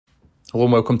Hello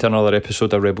and welcome to another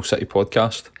episode of Rebel City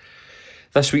Podcast.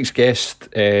 This week's guest,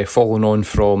 following on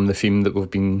from the theme that we've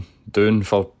been doing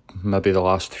for maybe the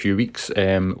last few weeks,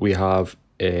 we have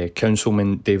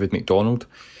Councilman David McDonald.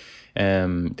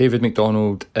 David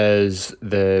McDonald is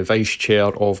the Vice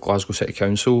Chair of Glasgow City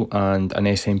Council and an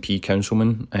SNP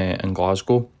councilman in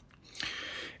Glasgow.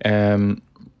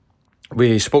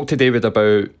 We spoke to David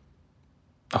about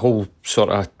a whole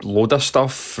sort of load of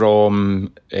stuff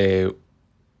from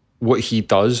what he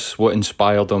does, what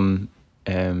inspired him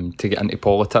to get into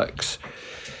politics,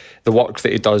 the work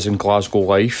that he does in Glasgow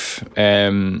Life.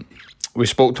 We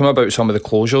spoke to him about some of the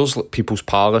closures, like People's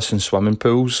Palace and swimming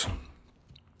pools.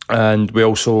 And we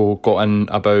also got in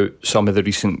about some of the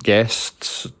recent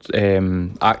guests,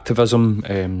 activism,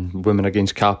 Women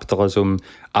Against Capitalism,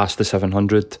 Ask the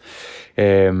 700,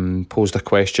 posed a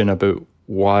question about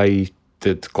why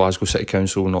did Glasgow City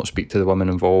Council not speak to the women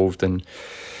involved, and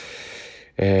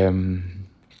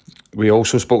we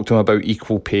also spoke to him about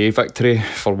equal pay victory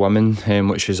for women,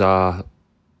 which is a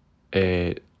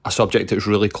subject that's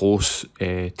really close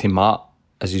to Matt,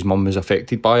 as his mum was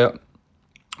affected by it.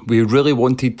 We really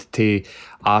wanted to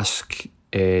ask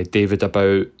David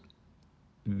about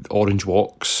orange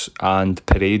walks and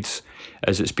parades,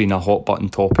 as it's been a hot button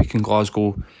topic in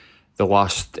Glasgow the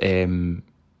last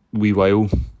wee while.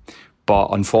 But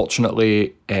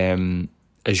unfortunately,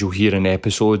 as you'll hear in the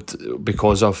episode,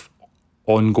 because of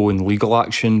ongoing legal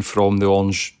action from the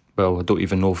Orange, well, I don't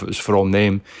even know if it was from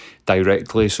them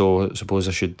directly, so I suppose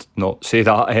I should not say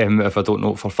that if I don't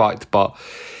know it for a fact, but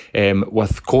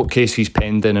with court cases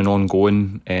pending and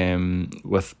ongoing,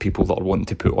 with people that are wanting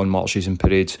to put on marches and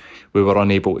parades, we were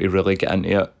unable to really get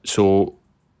into it. So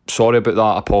sorry about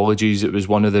that, apologies. It was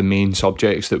one of the main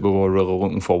subjects that we were really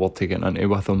looking forward to getting into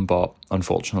with him, but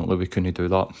unfortunately we couldn't do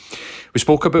that. We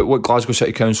spoke about what Glasgow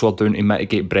City Council are doing to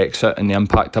mitigate Brexit and the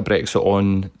impact of Brexit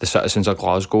on the citizens of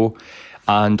Glasgow.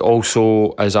 And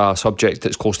also, as a subject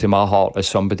that's close to my heart, as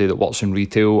somebody that works in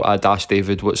retail, I'd asked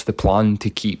David what's the plan to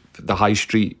keep the high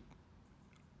street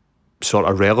sort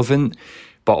of relevant,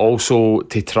 but also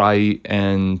to try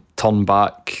and turn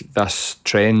back this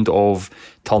trend of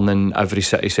turning every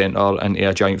city centre into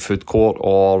a giant food court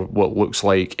or what looks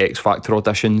like X Factor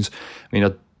auditions. I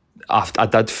mean, I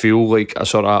did feel like a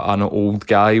sort of an old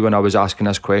guy when I was asking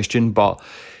this question, but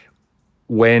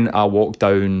when I walk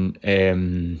down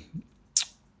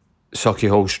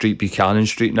Sauchiehall Street, Buchanan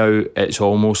Street now, it's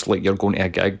almost like you're going to a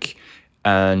gig.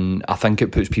 And I think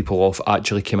it puts people off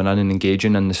actually coming in and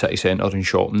engaging in the city centre and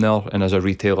shopping there. And as a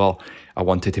retailer, I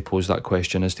wanted to pose that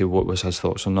question as to what was his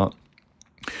thoughts on that.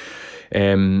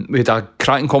 We had a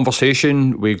cracking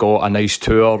conversation. We got a nice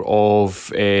tour of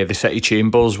the City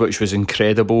Chambers, which was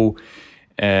incredible.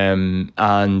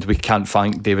 And we can't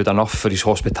thank David enough for his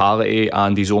hospitality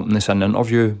and his openness in the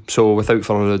interview. So without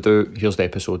further ado, here's the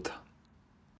episode.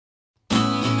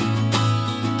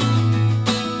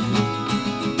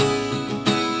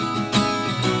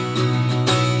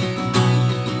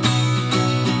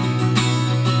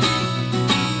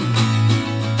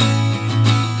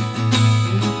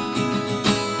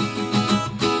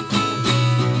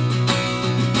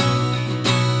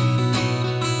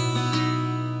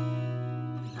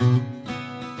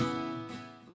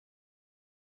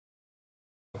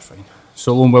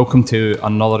 So hello and welcome to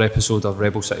another episode of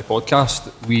Rebel City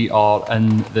Podcast. We are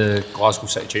in the Glasgow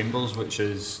City Chambers, which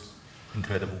is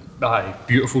incredible.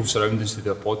 Beautiful surroundings to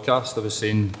do a podcast. I was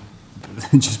saying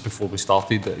just before we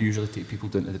started that I usually take people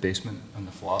down to the basement in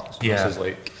the flat. So yeah. This is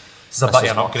like... It's a bit of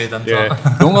an upgrade into it.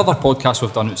 The only other podcast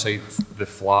we've done outside the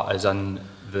flat is in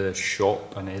the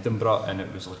shop in Edinburgh, and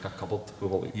it was like a cupboard.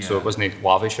 So it wasn't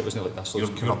lavish, it wasn't like this.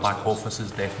 Your back office is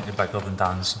definitely bigger than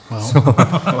Dan's.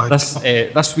 Well,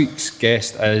 this week's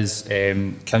guest is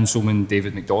Councilman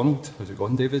David McDonald. How's it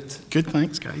going, David? Good,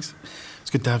 thanks, guys. It's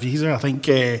good to have you here. I think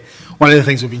one of the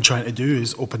things we've been trying to do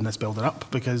is open this building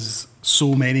up because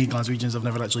so many Glaswegians have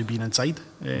never actually been inside.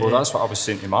 Well, that's what I was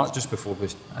saying to Mark just before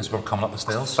as we're coming up the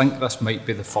stairs. I think this might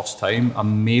be the first time. I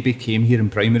maybe came here in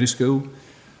primary school,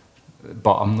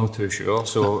 but I'm not too sure.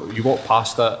 So you walk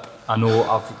past it. I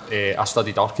know I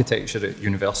studied architecture at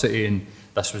university, and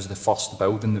this was the first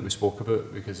building that we spoke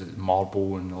about because it's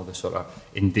marble and all the sort of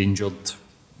endangered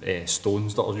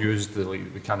stones that are used that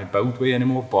we can't build with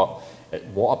anymore. But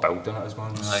what a building it is,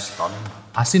 man. It's stunning.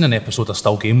 I seen an episode of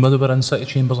Still Game where they were in City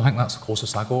Chambers. I think that's the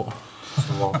closest I got.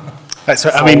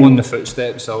 So, following the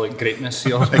footsteps of like greatness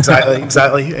here. Exactly.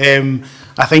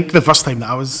 I think the first time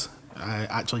that I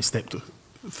actually stepped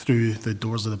through the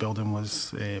doors of the building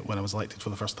was when I was elected for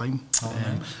the first time.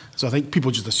 So I think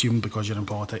people just assume because you're in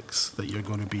politics that you're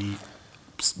going to be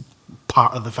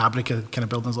part of the fabric of kind of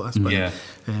buildings like this. But Yeah.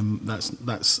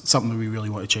 that's something that we really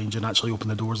want to change and actually open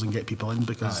the doors and get people in,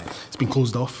 because it's been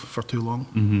closed off for too long.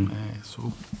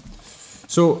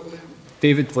 So,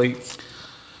 David, like,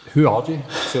 who are you?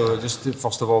 So, just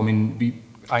first of all, I mean,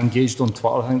 I engaged on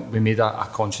Twitter. I think we made a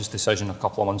conscious decision a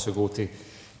couple of months ago to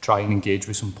try and engage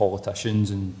with some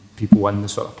politicians and people in the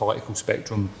sort of political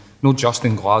spectrum, not just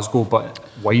in Glasgow, but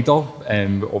wider.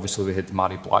 Obviously, we had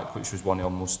Mary Black, which was one of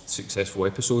our most successful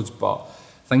episodes, but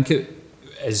I think it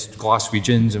is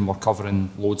Glaswegians, and we're covering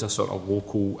loads of sort of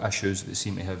local issues that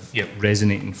seem to have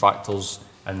resonating factors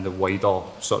in the wider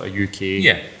sort of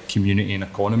UK community and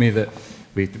economy, that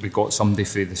we got somebody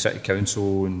for the City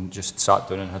Council and just sat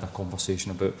down and had a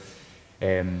conversation about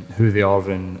who they are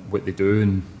and what they do,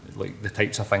 and like the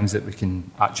types of things that we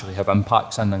can actually have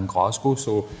impacts in Glasgow.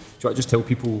 So do you want to just tell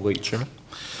people like about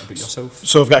yourself?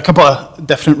 So I've got a couple of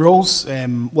different roles.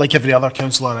 Like every other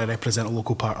councillor, I represent a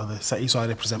local part of the city, so I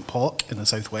represent Pollock in the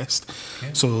southwest.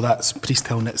 So that's Priest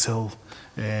Hill, Nitshill,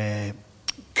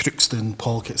 Crookston,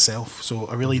 Pollock itself. So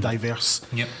a really diverse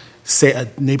set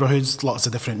of neighbourhoods, lots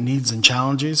of different needs and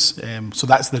challenges. So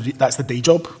that's the day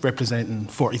job, representing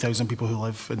 40,000 people who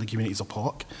live in the communities of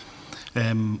Pollock.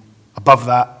 Above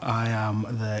that, I am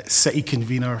the city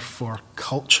convener for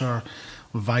culture,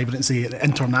 vibrancy and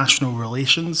international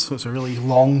relations. So it's a really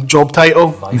long job title.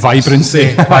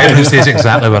 Vibrancy. Vibrancy is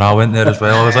exactly where I went there as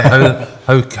well. I was like,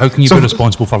 how can you be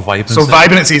responsible for vibrancy? So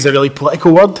vibrancy is a really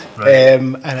political word,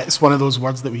 and it's one of those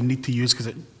words that we need to use because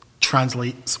it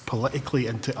translates politically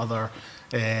into other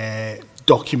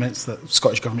documents that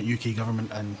Scottish Government, UK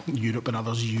Government and Europe and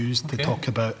others use to talk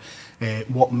about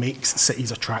what makes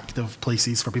cities attractive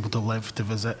places for people to live, to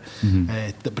visit,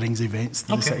 that brings events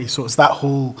to the city. So it's that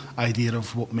whole idea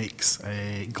of what makes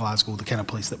Glasgow the kind of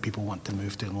place that people want to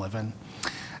move to and live in.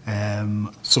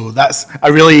 So that's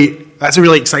a really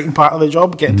exciting part of the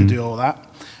job, getting to do all that.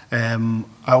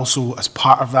 I also, as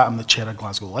part of that, I'm the chair of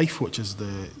Glasgow Life, which is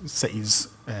the city's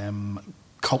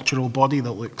cultural body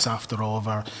that looks after all of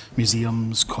our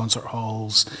museums, concert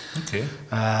halls,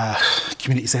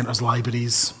 community centres,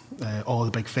 libraries, all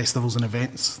the big festivals and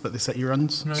events that the city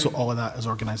runs. So all of that is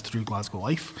organised through Glasgow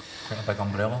Life. Quite a big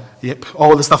umbrella. Yep.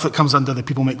 All of the stuff that comes under the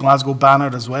People Make Glasgow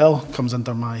banner as well comes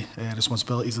under my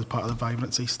responsibilities as part of the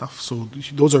vibrancy stuff. So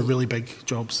those are really big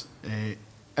jobs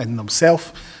in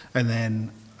themselves. And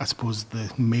then I suppose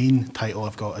the main title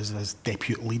I've got is as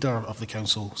deputy leader of the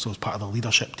council, so as part of the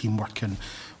leadership team working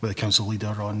with the council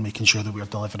leader on making sure that we're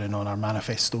delivering on our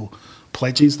manifesto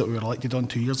pledges that we were elected on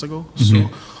 2 years ago. So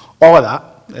all of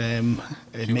that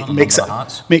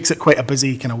makes it quite a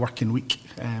busy kind of working week.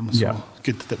 So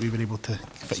good that we were able to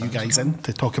fit you guys in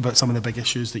to talk about some of the big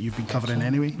issues that you've been covering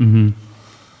anyway.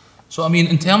 So, I mean,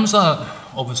 in terms of,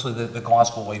 obviously, the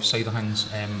Glasgow Life side of things,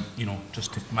 you know,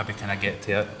 just to maybe kind of get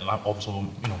to it, obviously,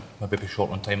 you know, maybe be short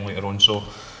on time later on, so,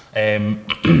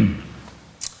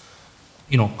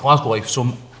 you know, Glasgow Life, so,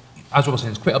 as I was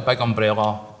saying, it's quite a big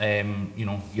umbrella, you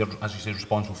know, you're, as you say,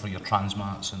 responsible for your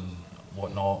transmats and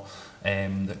whatnot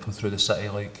that come through the city,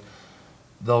 like,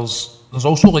 there's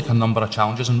also, like, a number of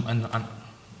challenges, and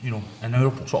you know, in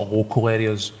our sort of local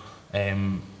areas,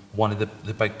 one of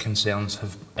the big concerns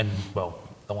have, in, well,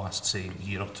 the last, say,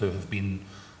 year or two have been,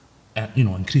 you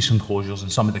know, increasing closures and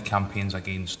some of the campaigns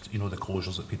against, you know, the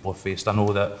closures that people have faced. I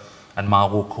know that in my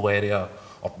local area,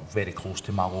 or very close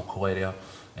to my local area,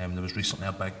 there was recently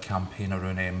a big campaign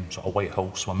around sort of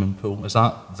Whitehill swimming pool. Does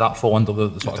that fall under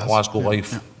the sort of Glasgow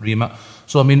Life remit?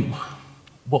 So, I mean,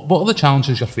 what are the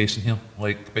challenges you're facing here?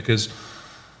 Like, because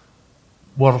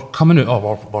we're coming out,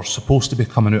 or we're supposed to be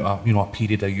coming out of, you know, a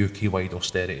period of UK-wide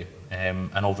austerity, and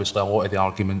obviously a lot of the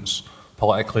arguments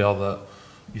politically are that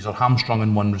these are hamstrung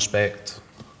in one respect,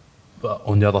 but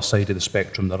on the other side of the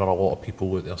spectrum there are a lot of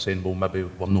people that are saying, well, maybe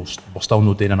we're still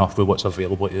not doing enough with what's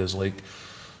available to us. Like,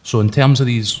 so in terms of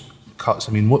these cuts,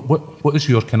 I mean, what is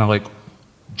your kind of like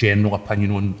general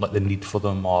opinion on like the need for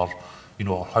them, or, you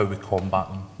know, how we combat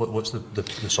them? What's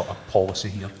the sort of policy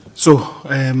here? So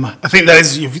I think there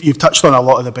is, you've touched on a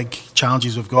lot of the big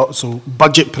challenges we've got. So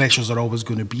budget pressures are always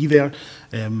going to be there,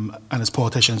 and as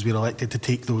politicians we're elected to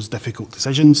take those difficult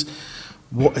decisions.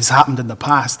 What has happened in the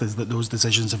past is that those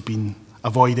decisions have been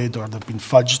avoided, or they've been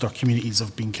fudged, or communities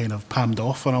have been kind of palmed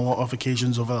off on a lot of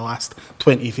occasions over the last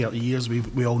 20, 30 years.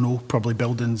 We all know probably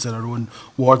buildings in our own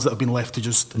wards that have been left to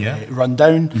just run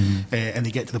down, and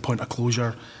they get to the point of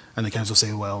closure, and the council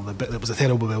say, well, it was a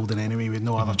terrible building anyway, we had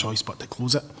no other choice but to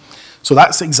close it. So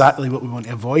that's exactly what we want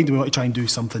to avoid. We want to try and do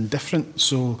something different.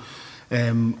 So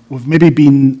we've maybe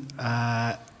been,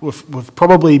 we've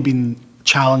probably been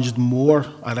challenged more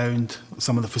around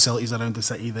some of the facilities around the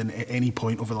city than at any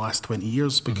point over the last 20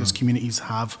 years, because communities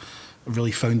have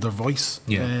really found their voice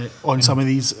on some of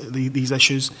these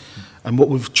issues. And what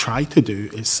we've tried to do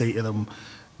is say to them,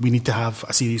 we need to have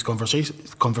a serious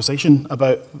conversation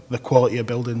about the quality of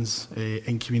buildings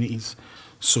in communities.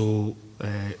 So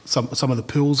some of the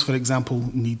pools, for example,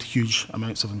 need huge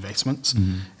amounts of investments.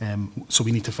 So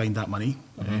we need to find that money.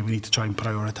 We need to try and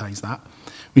prioritise that.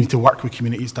 We need to work with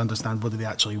communities to understand what do they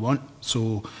actually want.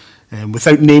 So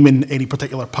without naming any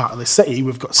particular part of the city,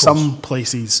 we've got some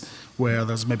places where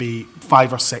there's maybe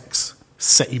 5 or 6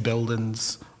 city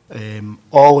buildings,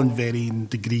 all in varying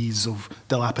degrees of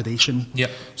dilapidation.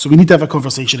 So we need to have a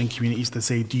conversation in communities to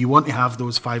say, do you want to have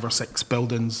those 5 or 6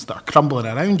 buildings that are crumbling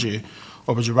around you,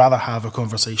 or would you rather have a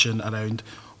conversation around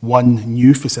one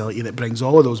new facility that brings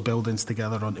all of those buildings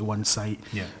together onto one site,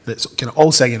 that's kind of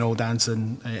all singing, all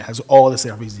dancing, has all of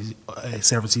the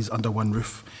services under one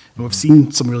roof? And we've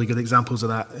seen some really good examples of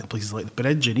that in places like the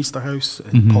Bridge in Easterhouse,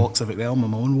 in Pollock Civic Realm in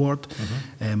my own ward,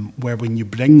 where when you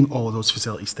bring all of those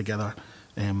facilities together,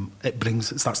 it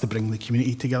starts to bring the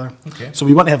community together. So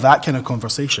we want to have that kind of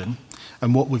conversation.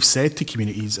 And what we've said to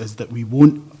communities is that we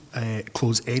won't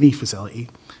close any facility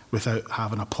without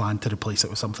having a plan to replace it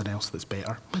with something else that's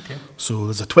better. So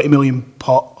there's a 20 million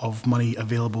pot of money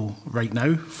available right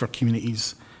now for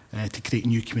communities to create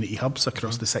new community hubs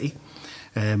across the city.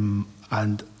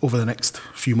 And over the next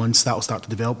few months, that will start to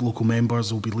develop. Local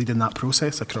members will be leading that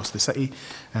process across the city,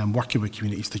 working with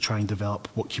communities to try and develop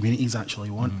what communities actually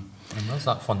want. And where's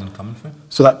that funding coming from?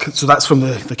 So that's from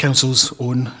the council's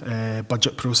own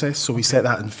budget process. So we set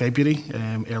that in February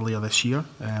earlier this year,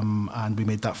 and we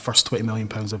made that first £20 million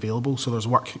available. So there's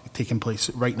work taking place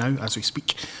right now as we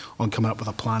speak on coming up with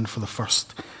a plan for the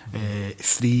first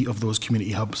 3 of those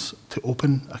community hubs to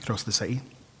open across the city.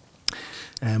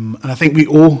 And I think we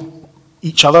owe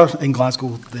each other in Glasgow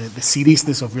the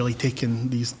seriousness of really taking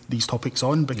these topics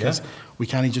on, because we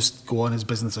can't just go on as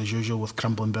business as usual with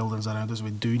crumbling buildings around us. We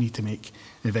do need to make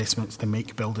investments to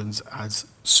make buildings as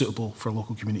suitable for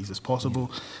local communities as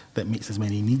possible, that meets as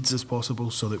many needs as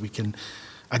possible, so that we can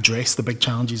address the big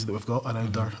challenges that we've got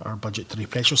around our budgetary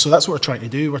pressure. So that's what we're trying to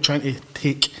do. We're trying to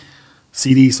take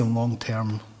serious and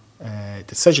long-term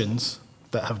decisions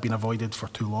that have been avoided for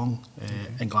too long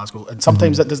in Glasgow. And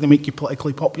sometimes that doesn't make you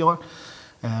politically popular,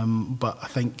 but I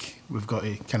think we've got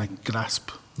to kind of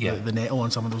grasp the nettle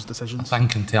on some of those decisions. I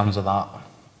think in terms of that,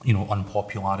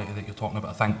 unpopularity that you're talking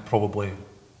about, I think probably,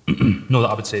 no,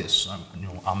 that I would say it's,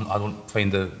 I don't find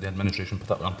the administration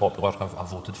particularly unpopular. I've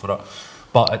voted for it.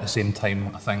 But at the same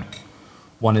time, I think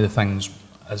one of the things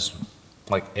as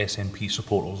like SNP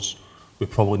supporters, we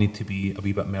probably need to be a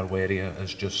wee bit more wary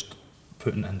is just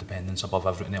putting independence above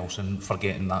everything else and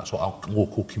forgetting that sort of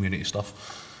local community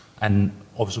stuff. And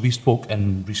obviously we spoke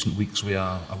in recent weeks with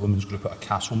a women's group at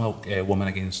Castlemilk, Women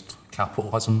Against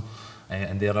Capitalism,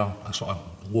 and they're a sort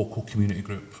of local community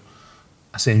group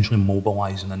essentially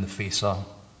mobilising in the face of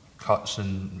cuts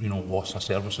and loss of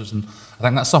services. And I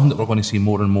think that's something that we're going to see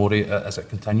more and more as it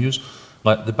continues.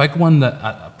 Like the big one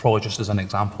that probably just as an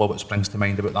example of what springs to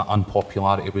mind about that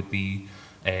unpopularity would be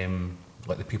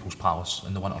like the People's Palace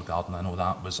in the Winter Garden. I know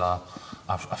that was a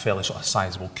fairly sort of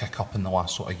sizable kick up in the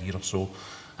last sort of year or so.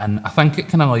 And I think it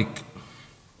kind of like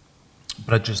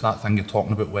bridges that thing you're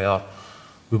talking about where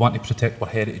we want to protect our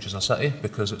heritage as a city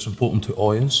because it's important to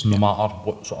us, no matter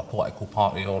what sort of political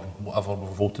party or whatever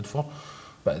we're voted for.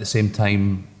 But at the same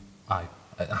time,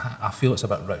 I feel it's a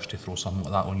bit rich to throw something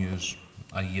like that on you as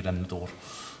a year in the door.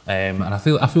 And I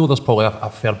feel there's probably a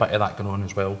fair bit of that going on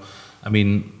as well. I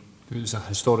mean, it was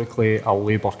historically a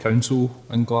Labour council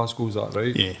in Glasgow, is that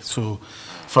right? Yeah, so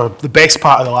for the best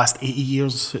part of the last 80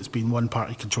 years, it's been one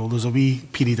party control. There's a wee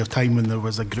period of time when there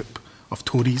was a group of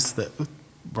Tories that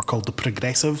were called the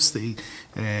Progressives.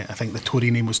 I think the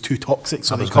Tory name was too toxic,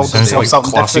 so they called themselves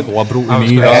something classic different. Liberal to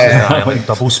me. Like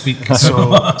double speak.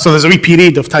 So there's a wee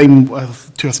period of time, 2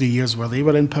 or 3 years, where they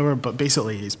were in power, but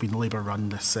basically it's been Labour run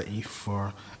this city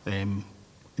for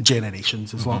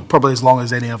generations, probably as long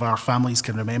as any of our families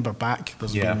can remember back.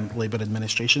 There's been Labour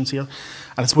administrations here, and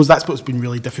I suppose that's what's been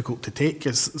really difficult to take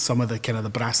is some of the kind of the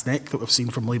brass neck that we've seen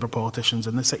from Labour politicians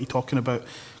in the city talking about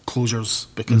closures,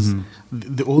 because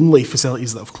the only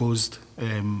facilities that have closed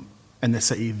in the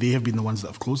city, they have been the ones that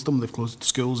have closed them. They've closed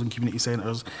schools and community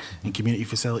centres and community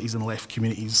facilities and left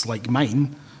communities like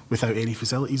mine without any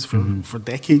facilities for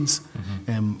decades.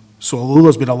 So although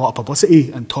there's been a lot of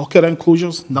publicity and talk around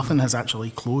closures, nothing has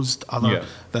actually closed other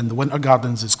than the Winter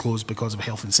Gardens is closed because of a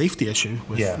health and safety issue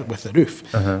with the roof.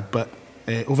 But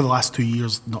over the last 2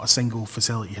 years, not a single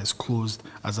facility has closed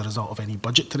as a result of any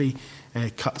budgetary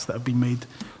cuts that have been made.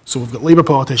 So we've got Labour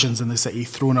politicians in the city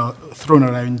throwing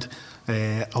around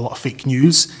a lot of fake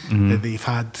news. They've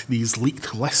had these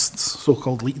leaked lists,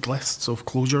 so-called leaked lists of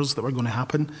closures that were going to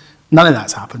happen. None of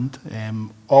that's happened.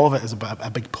 All of it is about a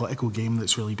big political game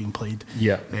that's really been played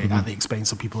at the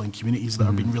expense of people in communities that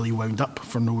are being really wound up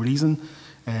for no reason.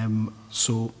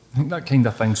 So I think that kind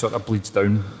of thing sort of bleeds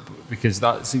down, because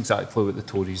that's exactly what the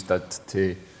Tories did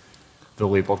to the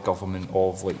Labour government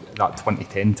of like that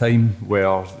 2010 time,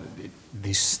 where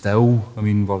they still, I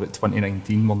mean, we're at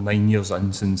 2019, we're 9 years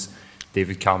in since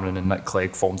David Cameron and Nick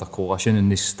Clegg formed a coalition, and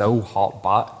they still hark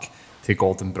back to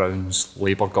Gordon Brown's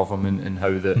Labour government and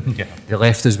how they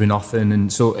left us with nothing.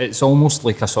 And so it's almost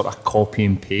like a sort of copy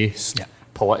and paste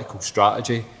political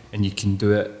strategy, and you can do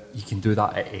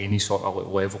that at any sort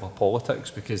of level of politics,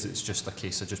 because it's just a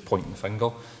case of just pointing the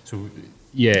finger. So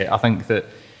yeah, I think that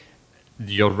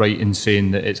you're right in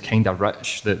saying that it's kind of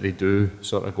rich that they do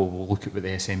sort of go, well, look at what the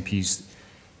SNP's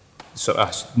sort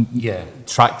of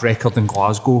track record in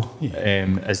Glasgow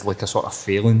is like a sort of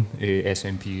failing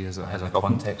SNP as a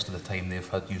government. Context of the time they've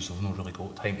had, you've not really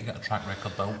got time to get a track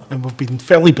record built. And we've been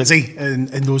fairly busy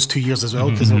in those 2 years as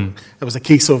well, because it was a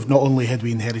case of not only had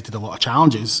we inherited a lot of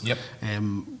challenges,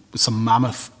 some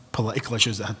mammoth political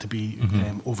issues that had to be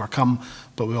overcome,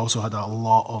 but we also had a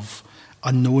lot of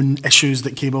unknown issues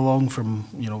that came along from,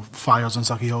 fires on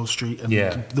Sauchiehall Street and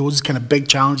those kind of big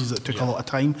challenges that took a lot of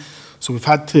time. So we've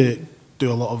had to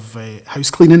do a lot of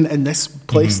house cleaning in this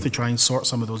place to try and sort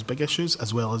some of those big issues,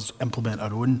 as well as implement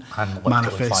our own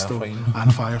manifesto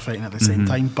and firefighting at the same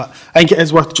time. But I think it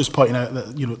is worth just pointing out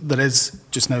that there is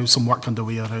just now some work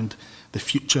underway around the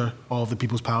future of the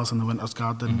People's Palace and the Winter's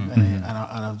Garden, and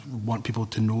I want people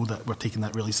to know that we're taking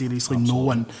that really seriously.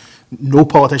 No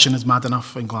politician is mad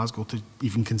enough in Glasgow to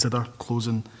even consider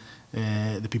closing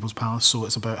the People's Palace. So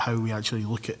it's about how we actually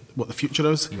look at what the future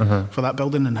is for that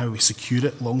building and how we secure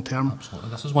it long term. Absolutely.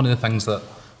 This is one of the things that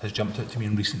has jumped out to me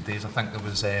in recent days. I think there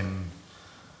was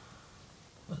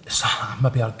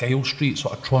maybe Argyle Street,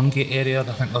 sort of Trongate area.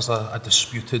 I think there's a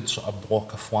disputed sort of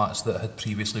block of flats that had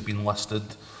previously been listed.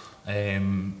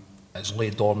 It's lay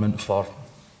dormant for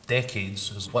decades,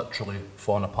 has literally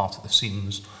fallen apart at the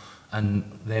seams,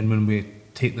 and then when we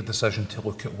take the decision to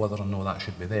look at whether or not that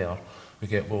should be there, we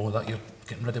get, well, that you're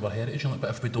getting rid of our heritage. But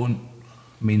if we don't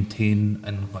maintain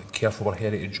and care for our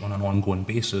heritage on an ongoing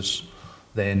basis,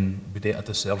 then we do it a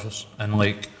disservice. And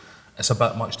it's a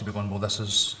bit much to be going, well, this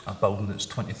is a building that's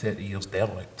 20, 30 years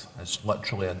derelict. It's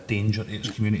literally a danger to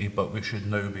its community, but we should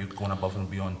now be going above and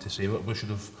beyond to save it. We should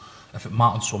have, if it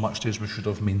mattered so much to us, we should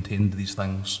have maintained these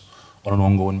things on an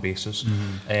ongoing basis.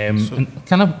 And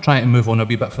kind of trying to move on a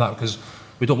wee bit for that, because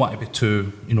we don't want to be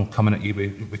too, coming at you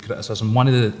with criticism. One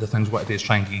of the things we want to do is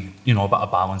try and give, a bit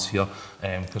of balance here,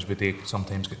 because we do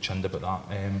sometimes get chinned about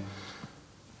that.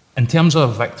 In terms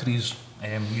of victories,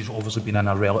 you've obviously been in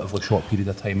a relatively short period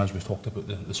of time, as we've talked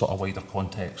about the sort of wider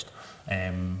context.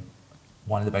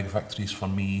 One of the big victories for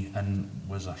me, and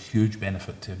was a huge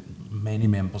benefit to many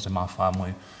members of my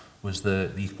family, was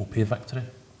the equal pay victory.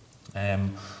 I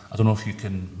don't know if you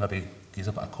can maybe give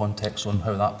a bit of context on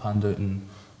how that panned out, and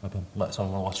maybe let some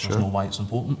of our listeners know why it's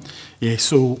important. Yeah,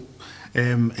 so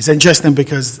it's interesting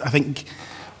because I think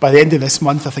by the end of this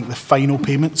month, I think the final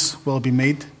payments will have been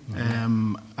made.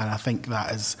 And I think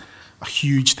that is a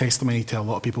huge testimony to a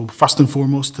lot of people. First and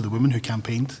foremost, to the women who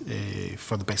campaigned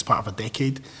for the best part of a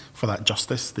decade for that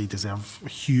justice. They deserve a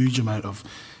huge amount of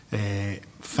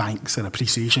thanks and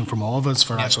appreciation from all of us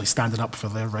for actually standing up for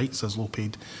their rights as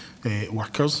low-paid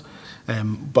workers.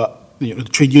 But the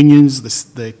trade unions,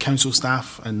 the council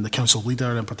staff and the council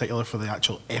leader in particular, for the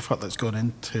actual effort that's gone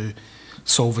into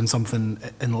solving something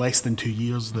in less than 2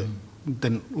 years that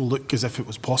didn't look as if it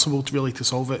was possible to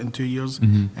solve it in 2 years.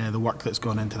 The work that's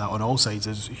gone into that on all sides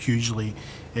is hugely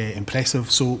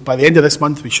impressive. So by the end of this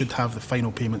month, we should have the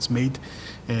final payments made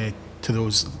to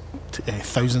those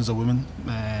thousands of women,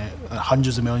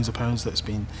 hundreds of millions of pounds that's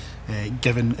been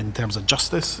given in terms of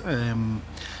justice.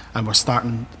 And we're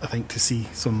starting, I think, to see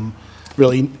some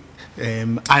really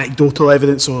anecdotal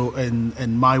evidence. So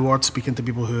in my ward, speaking to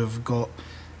people who have got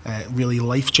really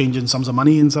life-changing sums of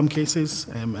money in some cases,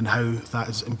 and how that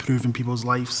is improving people's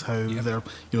lives, how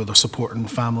they're supporting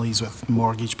families with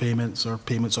mortgage payments or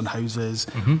payments on houses,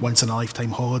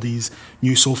 once-in-a-lifetime holidays,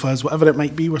 new sofas, whatever it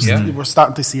might be. We're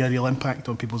starting to see a real impact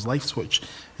on people's lives, which...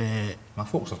 my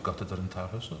folks have gutted their entire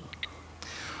house.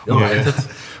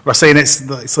 We're saying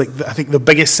it's like I think the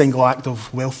biggest single act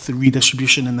of wealth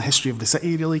redistribution in the history of the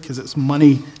city, really, because it's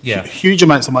money, huge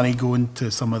amounts of money going to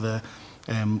some of the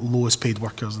lowest paid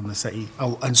workers in the city,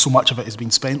 and so much of it has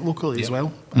been spent locally as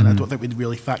well. And I don't think we'd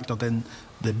really factored in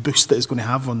the boost that it's going to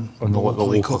have on the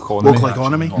local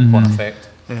economy. Knock-on effect.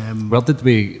 Where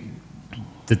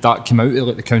did that come out of,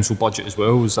 like the council budget as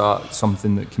well? Was that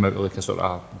something that came out of like a sort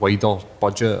of wider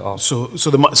budget? Or? So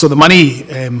the money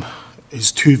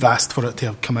is too vast for it to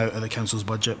have come out of the council's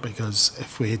budget, because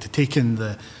if we had to take in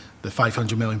the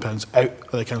 £500 million out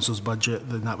of the council's budget,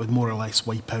 then that would more or less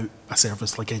wipe out a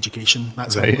service like education.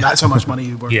 That's how much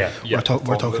money we're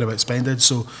talking about spending.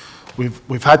 So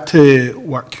we've had to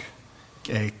work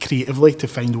creatively to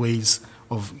find ways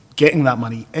of getting that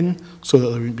money in so that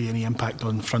there wouldn't be any impact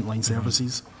on frontline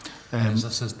services.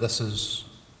 This is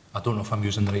I don't know if I'm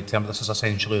using the right term, but this is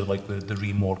essentially like the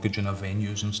remortgaging of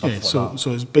venues and stuff like that.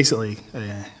 So it's basically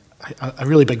a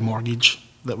really big mortgage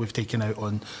that we've taken out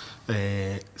on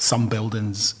some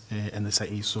buildings in the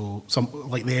city. So some,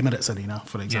 like the Emirates Arena,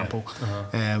 for example,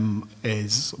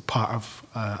 is part of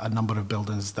a number of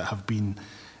buildings that have been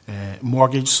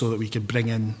mortgaged so that we could bring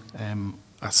in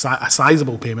a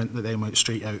sizable payment that then went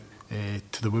straight out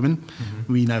to the women.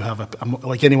 We now have,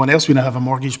 like anyone else, we now have a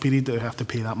mortgage period that we have to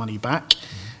pay that money back.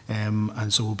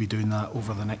 And so we'll be doing that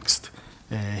over the next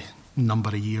number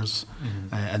of years,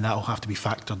 and that will have to be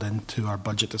factored into our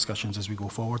budget discussions as we go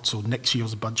forward. So next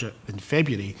year's budget in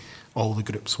February, all the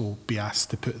groups will be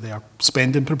asked to put their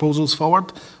spending proposals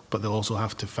forward, but they'll also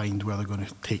have to find where they're going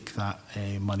to take that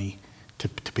money to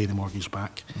pay the mortgage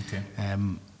back. Okay.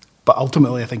 But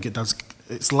ultimately, I think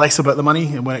it's less about the money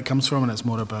and where it comes from, and it's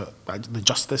more about the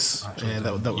justice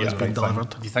that has been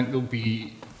delivered. Do you think there'll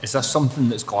be... Is this something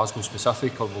that's Glasgow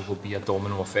specific, or will there be a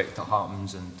domino effect that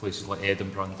happens in places like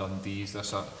Edinburgh and Dundee? Is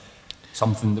this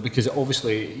something that, because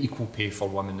obviously equal pay for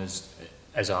women is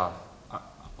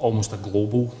almost a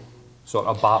global sort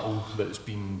of battle that's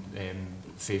been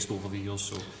faced over the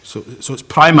years. So it's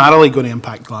primarily going to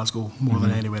impact Glasgow more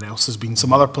than anywhere else. There's been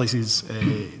some other places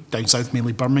down south,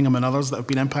 mainly Birmingham and others, that have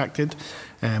been impacted.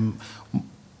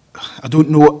 I don't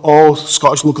know all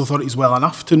Scottish local authorities well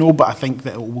enough to know, but I think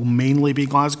that it will mainly be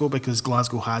Glasgow, because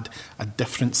Glasgow had a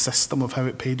different system of how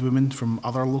it paid women from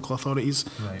other local authorities.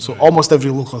 Almost every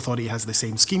local authority has the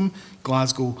same scheme.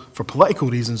 Glasgow, for political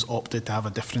reasons, opted to have a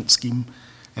different scheme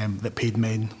that paid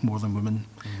men more than women.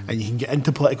 And you can get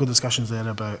into political discussions there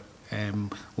about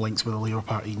links with the Labour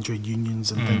Party and trade unions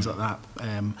and things like that.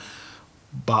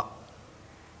 But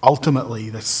ultimately,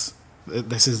 this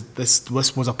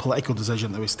was a political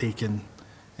decision that was taken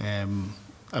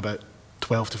about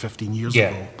 12 to 15 years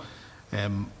ago.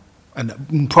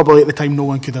 And probably at the time no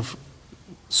one could have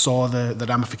saw the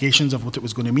ramifications of what it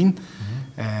was going to mean.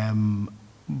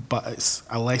 But it's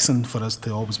a lesson for us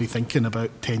to always be thinking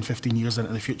about 10, 15 years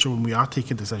into the future when we are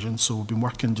taking decisions. So we've been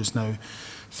working just now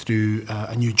through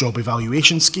a new job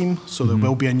evaluation scheme. So there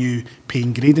will be a new pay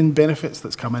and grading benefits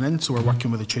that's coming in. So we're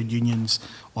working with the trade unions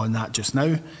on that just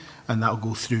now. And that will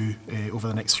go through over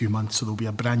the next few months. So there'll be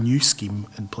a brand new scheme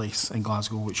in place in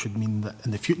Glasgow, which would mean that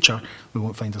in the future we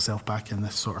won't find ourselves back in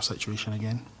this sort of situation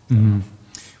again.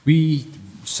 We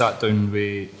sat down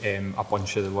with a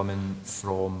bunch of the women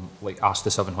from like Ask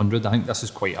the 700. I think this is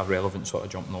quite a relevant sort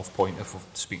of jumping off point if we're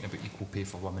speaking about equal pay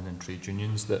for women and trade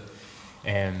unions, that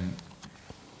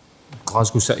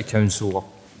Glasgow City Council are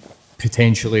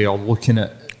potentially looking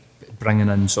at bringing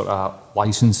in sort of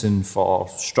licensing for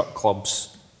strip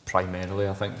clubs primarily.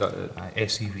 I think that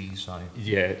SEVs,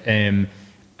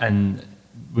 and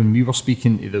when we were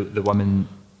speaking to the women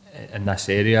in this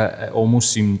area, it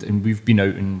almost seemed, and we've been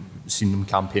out and seen them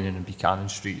campaigning in Buchanan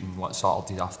Street on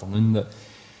Saturday afternoon, that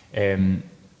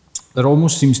there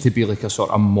almost seems to be like a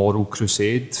sort of moral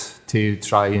crusade to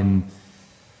try and,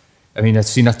 I mean, I'd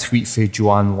seen a tweet for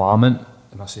Joanne Lamont,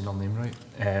 am I saying her name right?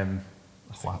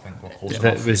 I think we're close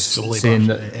that enough. was saying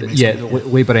that, the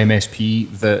Labour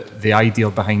MSP, that the idea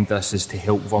behind this is to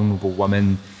help vulnerable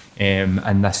women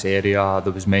in this area.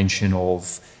 There was mention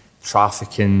of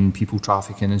trafficking, people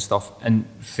trafficking and stuff. And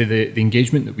for the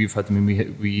engagement that we've had, I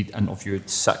mean, we interviewed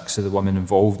 6 of the women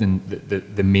involved, and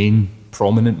the main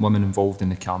prominent women involved in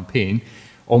the campaign.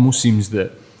 Almost seems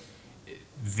that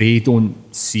they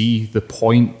don't see the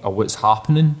point of what's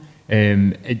happening.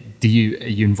 Are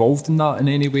you involved in that in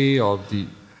any way, or do you...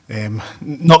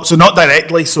 not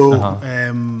directly. So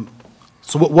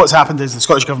what's happened is the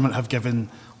Scottish Government have given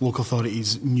local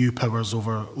authorities new powers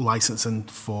over licensing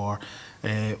for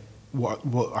what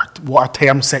are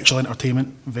termed sexual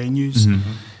entertainment venues.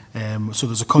 So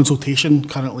there's a consultation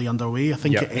currently underway. I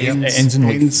think it ends in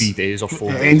like 3 days or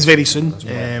 4 days. It ends very soon,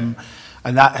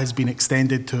 and that has been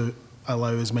extended to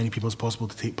allow as many people as possible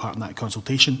to take part in that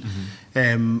consultation.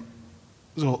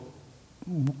 So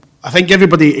I think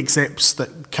everybody accepts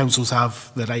that councils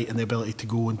have the right and the ability to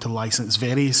go into license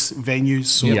various venues.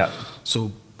 So, Yeah.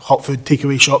 so hot food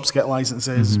takeaway shops get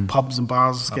licenses, pubs and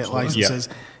bars get Absolutely. licenses,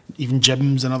 even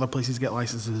gyms and other places get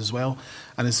licenses as well.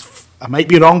 And I might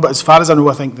be wrong, but as far as I know,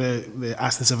 I think the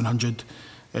Ask the 700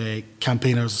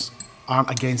 campaigners aren't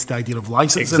against the idea of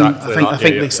licensing. Exactly I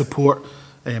think yeah. they support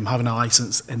having a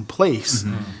license in place.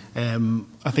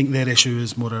 I think their issue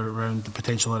is more around the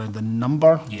potential around the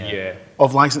number Yeah.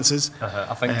 of licenses.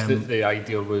 I think that the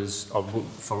idea was, or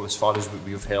for as far as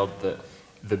we've heard, that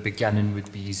the beginning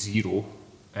would be 0,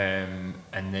 and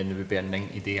then there would be a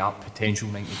 90-day potential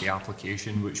 90-day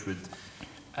application, which would,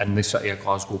 in the city of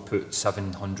Glasgow, put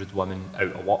 700 women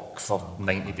out of work for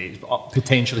 90 days, but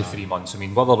potentially 3 months. I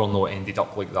mean, whether or not it ended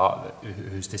up like that,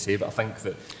 who's to say? But I think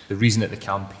that the reason that the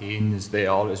campaign is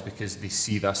there is because they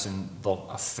see this and they're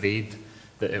afraid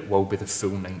that it will be the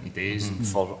full 90 days. And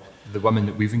for the women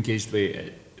that we've engaged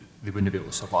with, they wouldn't be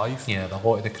able to survive. Yeah, a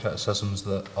lot of the criticisms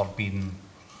that are being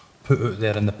put out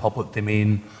there in the public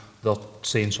domain, they're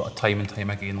saying sort of time and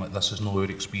time again, like, this is not our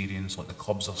experience, like the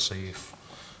clubs are safe,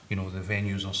 you know, the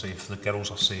venues are safe, the girls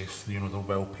are safe, you know, they're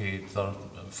well paid, they're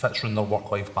fits in their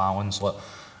work-life balance. Like,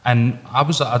 and I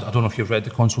don't know if you've read the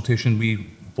consultation, we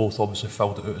both obviously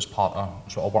filled it out as part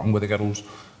of sort of working with the girls.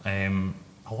 A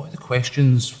lot of the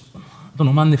questions, I don't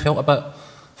know, man, they felt a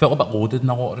bit loaded in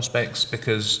a lot of respects,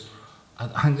 because I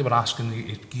think they were asking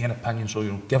you to give an opinion, so,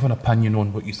 you know, give an opinion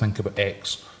on what you think about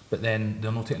X, but then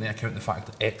they're not taking into account the fact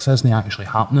that X isn't actually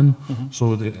happening.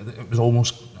 So it was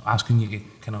almost asking you to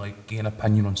kind of like give an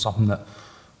opinion on something that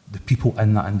the people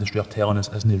in that industry are telling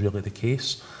us isn't really the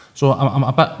case. So I'm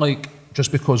a bit like,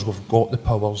 just because we've got the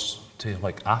powers to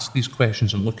like ask these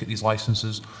questions and look at these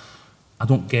licenses, I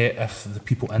don't get if the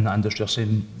people in that industry are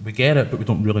saying, we get it, but we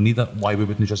don't really need it, why we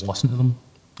wouldn't just listen to them?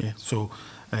 Yeah, so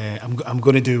I'm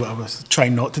going to do what I was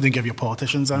trying not to do, give you a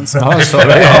politician's answer.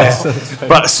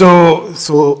 But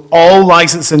so all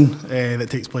licensing that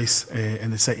takes place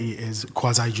in the city is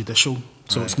quasi-judicial.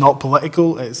 So it's not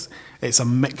political. It's a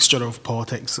mixture of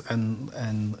politics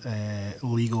and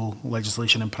legal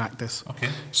legislation and practice. Okay.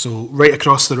 So right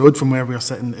across the road from where we're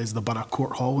sitting is the Borough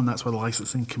Court Hall, and that's where the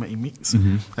licensing committee meets.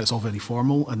 It's all very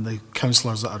formal, and the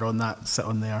councillors that are on that sit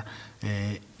on there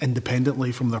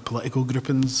independently from their political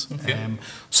groupings. Okay.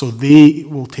 So they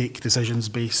will take decisions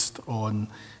based on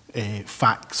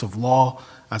facts of law,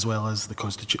 as well as the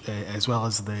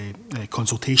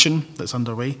consultation that's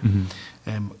underway.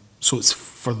 So it's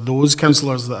for those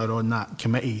councillors that are on that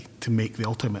committee to make the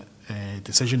ultimate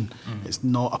decision. It's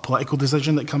not a political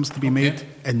decision that comes to be made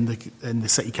in the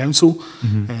city council.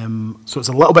 So it's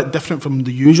a little bit different from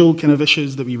the usual kind of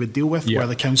issues that we would deal with, where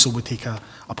the council would take a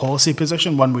policy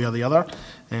position one way or the other.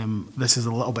 This is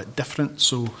a little bit different.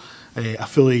 So I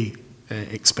fully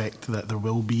expect that there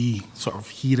will be sort of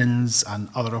hearings and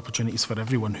other opportunities for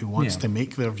everyone who wants to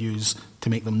make their views, to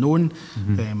make them known.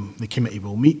 The committee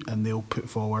will meet and they'll put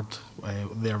forward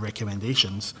their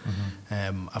recommendations.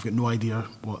 I've got no idea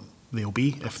what they'll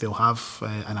be, if they'll have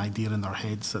an idea in their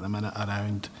heads at the minute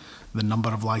around the number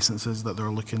of licenses that they're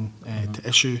looking to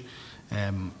issue.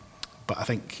 But I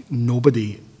think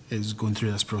nobody is going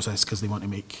through this process because they want to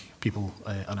make people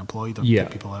unemployed or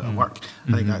get people out of work.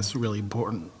 I think that's really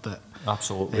important, that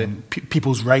Absolutely.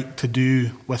 People's right to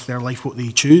do with their life what they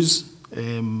choose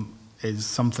is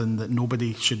something that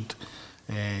nobody should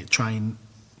try and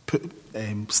put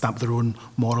stamp their own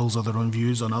morals or their own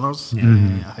views on others.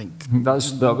 I think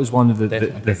that was one of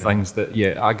the things that,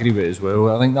 I agree with it as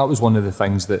well. I think that was one of the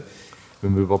things that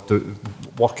when we were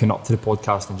working up to the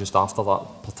podcast and just after that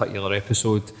particular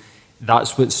episode,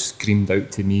 that's what screamed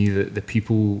out to me, that the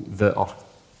people that are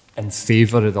in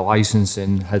favour of the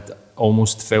licensing had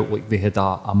almost felt like they had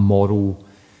a moral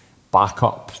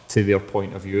backup to their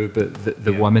point of view, but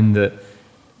the women that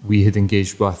we had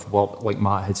engaged with were, like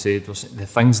Matt had said, the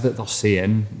things that they're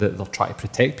saying that they're trying to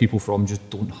protect people from just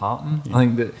don't happen. I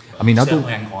think that, I mean,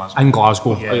 certainly in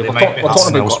Glasgow. Yeah,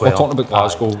 We're talking about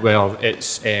Glasgow, where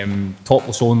it's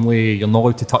topless only, you're not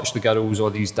allowed to touch the girls,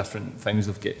 all these different things.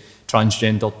 They've got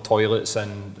transgender toilets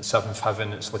and Seventh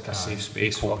Heaven, it's like a safe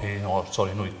space Equal for... pay, not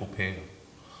equal pay.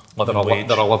 They're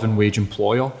a living wage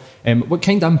employer. What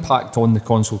kind of impact on the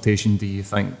consultation do you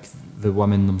think the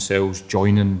women themselves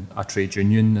joining a trade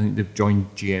union? I think they've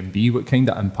joined GMB. What kind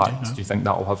of impact do you think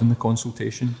that will have in the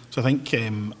consultation? so. I think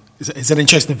it's an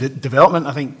interesting development.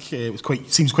 I think it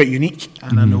seems quite unique,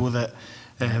 and I know that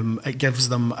it gives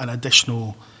them an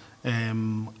additional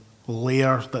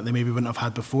layer that they maybe wouldn't have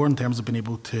had before in terms of being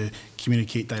able to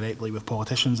communicate directly with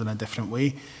politicians in a different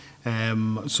way.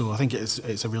 So I think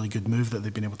it's a really good move that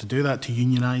they've been able to do that, to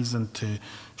unionise and to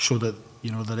show that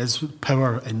there is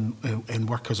power in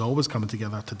workers always coming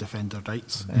together to defend their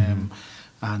rights.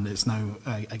 And it's now,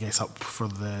 I guess, up for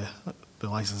the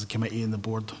licensing committee and the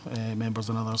board members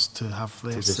and others to have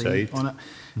their say on it.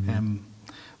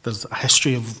 There's a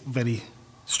history of very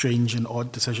strange and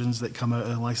odd decisions that come out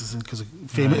of licensing, because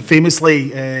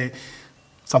famously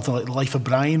something like Life of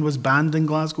Brian was banned in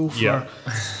Glasgow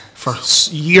for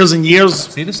years and years.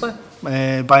 Seriously?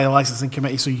 By a licensing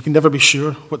committee, so you can never be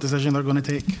sure what decision they're going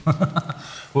to take.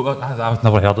 Well, I've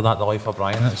never heard of that, the Life of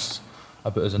Brian. It's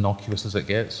about as innocuous as it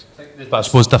gets. But I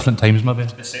suppose different times maybe.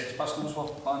 The Sex Pistols were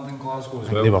banned in Glasgow as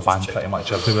They were banned pretty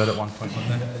much everywhere at one point,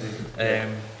 weren't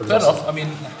they? Fair enough. I mean,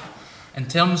 in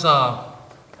terms of,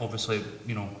 obviously,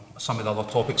 some of the other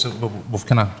topics that we've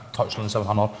kind of touched on in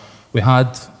 700, we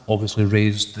had obviously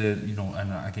raised the,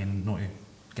 and again, not to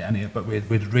get into it, but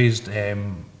we'd raised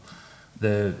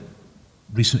the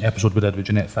recent episode we did with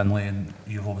Jeanette Finlay, and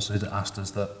you've obviously asked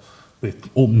us that with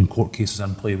open court cases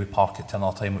in play, we park it to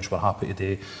another time, which we're happy to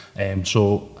do.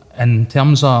 So in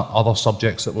terms of other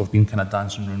subjects that we've been kind of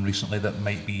dancing around recently that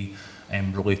might be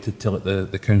related to like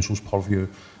the council's purview,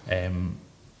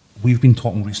 we've been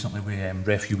talking recently with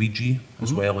Refugee,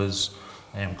 as well as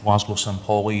Glasgow St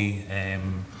Pauli,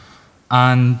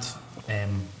 and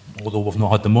although we've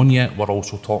not had them on yet, we're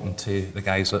also talking to the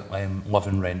guys at Live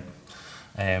and Rent.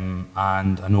 And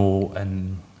I know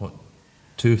in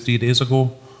 2 or 3 days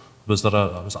ago, was it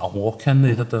a walk-in?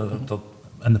 They did they're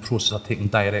in the process of taking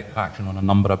direct action on a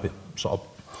number of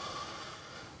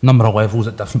levels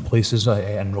at different places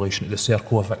in relation to the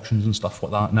Serco evictions and stuff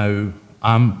like that. Now,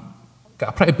 got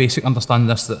a pretty basic understanding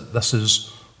that this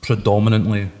is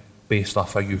predominantly based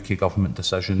off a UK government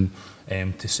decision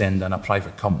to send in a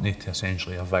private company to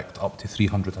essentially evict up to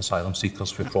 300 asylum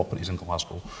seekers for properties in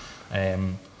Glasgow.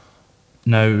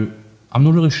 Now, I'm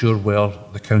not really sure where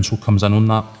the council comes in on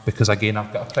that, because again,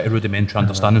 I've got a pretty rudimentary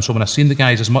understanding. So when I've seen the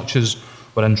guys, as much as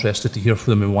we're interested to hear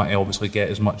from them and want to obviously get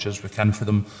as much as we can for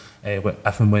them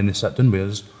if and when they sit down with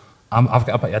us, I've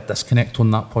got a bit of a disconnect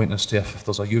on that point as to if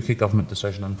there's a UK government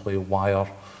decision in play, why are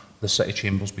the city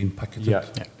chambers being picketed? Yeah.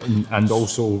 And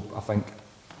also, I think,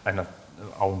 and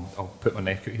I'll put my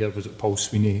neck out here, was it Paul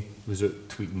Sweeney, was it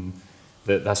tweeting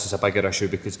that this is a bigger issue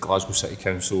because Glasgow City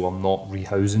Council are not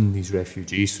rehousing these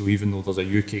refugees. So even though there's a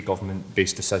UK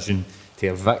government-based decision to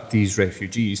evict these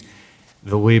refugees,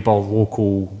 the Labour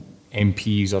local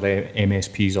MPs or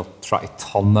MSPs are trying to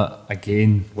turn it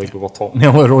again, like we were talking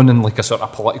earlier on, in like a sort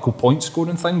of political point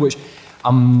scoring thing, which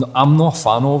I'm not a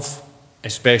fan of,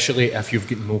 especially if you've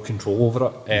got no control over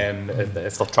it.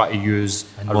 If they're trying to use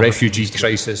a refugee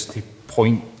crisis to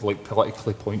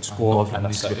politically point score in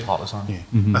a city.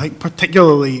 I think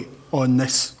particularly on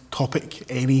this topic,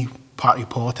 any party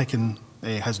politicking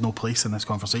has no place in this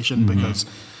conversation, because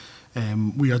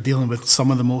we are dealing with some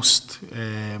of the most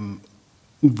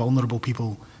vulnerable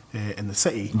people in the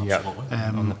city.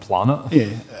 On the planet.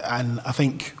 Yeah, and I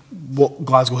think what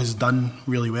Glasgow has done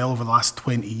really well over the last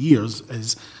 20 years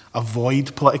is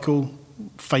avoid political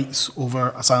fights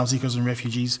over asylum seekers and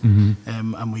refugees,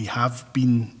 and we have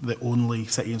been the only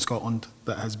city in Scotland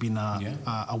that has been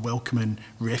a welcoming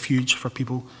refuge for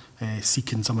people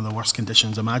seeking some of the worst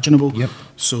conditions imaginable.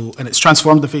 So, and it's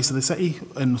transformed the face of the city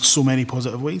in so many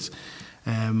positive ways.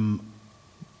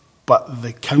 But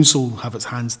the council have its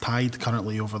hands tied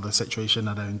currently over the situation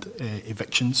around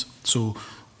evictions. So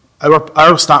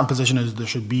our starting position is there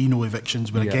should be no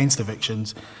evictions. We're against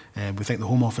evictions. We think the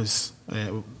Home Office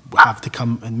have to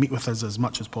come and meet with us as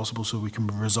much as possible so we can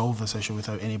resolve this issue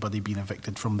without anybody being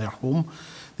evicted from their home.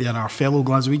 They are our fellow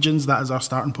Glaswegians, that is our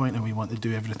starting point, and we want to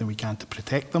do everything we can to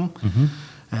protect them.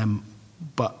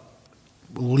 But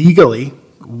legally,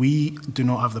 we do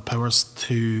not have the powers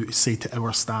to say to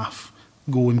our staff,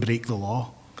 go and break the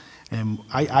law.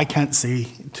 I can't say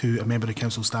to a member of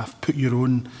council staff, put your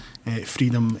own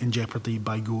freedom in jeopardy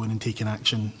by going and taking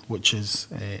action which is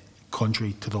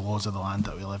contrary to the laws of the land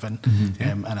that we live in.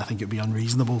 And I think it would be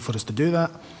unreasonable for us to do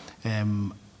that.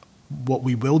 What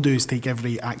we will do is take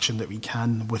every action that we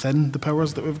can within the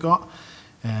powers that we've got.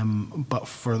 But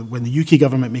for when the UK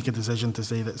government make a decision to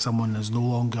say that someone is no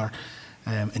longer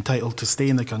entitled to stay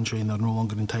in the country and they're no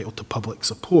longer entitled to public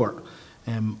support,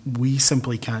 We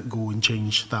simply can't go and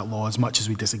change that law as much as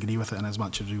we disagree with it and as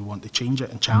much as we want to change it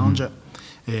and challenge it.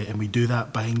 And we do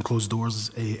that behind closed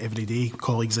doors every day.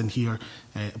 Colleagues in here,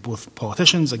 both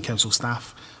politicians and council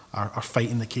staff, are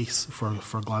fighting the case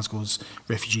for Glasgow's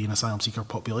refugee and asylum seeker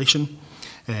population,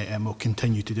 and we'll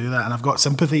continue to do that. And I've got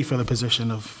sympathy for the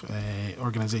position of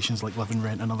organisations like Live and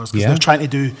Rent and others, because they're trying to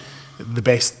do the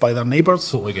best by their neighbours.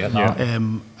 Totally get that.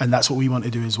 And that's what we want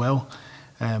to do as well.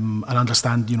 And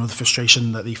understand, the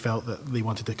frustration that they felt that they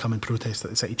wanted to come and protest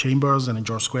at the City Chambers and in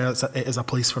George Square. It is a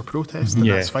place for protest, and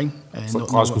that's fine. It's like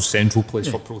Glasgow's central place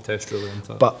for protest, really, isn't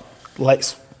it? But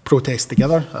let's protest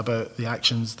together about the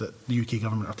actions that the UK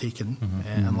government are taking,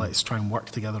 and let's try and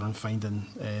work together on finding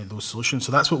those solutions.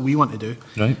 So that's what we want to do.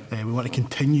 Right. We want to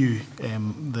continue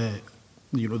the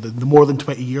more than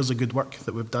 20 years of good work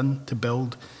that we've done to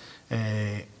build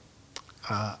a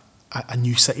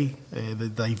new city. The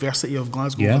diversity of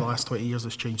Glasgow over the last 20 years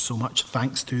has changed so much,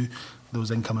 thanks to those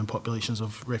incoming populations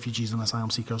of refugees and asylum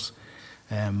seekers.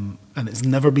 And it's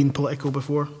never been political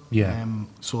before.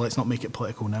 So let's not make it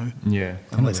political now.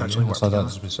 And let's actually work together.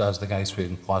 As the guys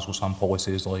from Glasgow Sam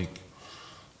policy is like,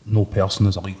 no person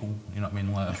is illegal. You know what I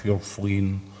mean? Like, if you're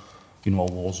fleeing, a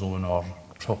war zone or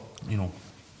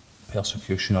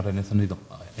persecution or anything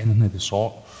of the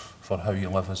sort for how you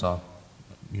live as a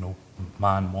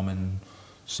man, woman,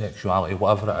 sexuality,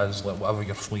 whatever it is, like whatever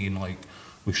you're fleeing, like,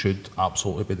 we should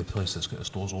absolutely be the place that's got its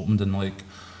doors opened. And like,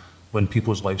 when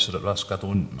people's lives are at risk,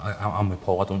 I'm with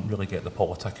Paul, I don't really get the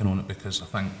politicking on it, because I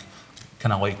think,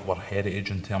 kind of like our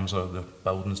heritage in terms of the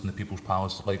buildings and the People's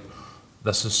Palace, like,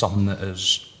 this is something that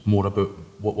is more about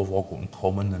what we've all got in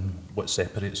common than what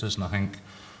separates us. And I think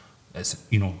it's,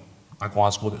 a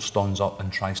Glasgow that stands up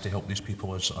and tries to help these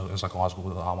people is a Glasgow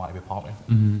that I want to be part of.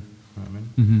 You know what I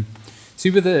mean? See,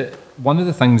 one of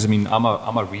the things, I'm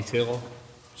a retailer,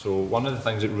 so one of the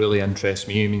things that really interests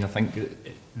me, I think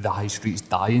the high street's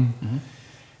dying,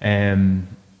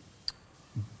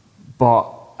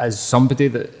 but as somebody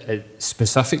that,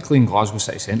 specifically in Glasgow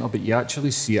city centre, but you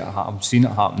actually see it, I'm seeing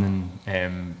it happening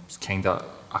kind of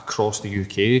across the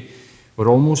UK. We're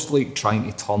almost like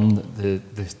trying to turn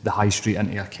the high street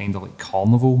into a kind of like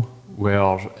carnival,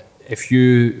 where if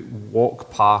you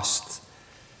walk past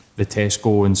the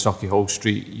Tesco in Sauchiehall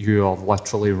Street, you are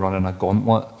literally running a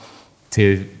gauntlet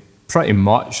to pretty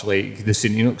much like the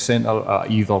St Enoch Centre,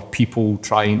 either people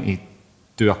trying to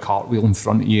do a cartwheel in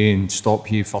front of you and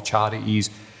stop you for charities,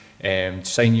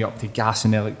 sign you up to gas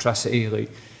and electricity.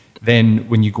 Like, then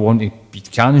when you go on to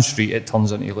Buchanan Street, it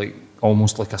turns into like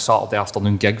almost like a Saturday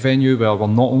afternoon gig venue, where we're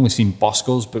not only seeing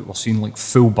buskers, but we're seeing like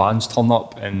full bands turn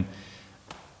up. And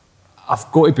I've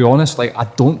got to be honest, like, I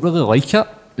don't really like it.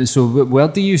 So where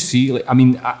do you see, like,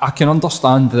 I can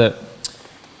understand that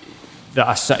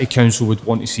a city council would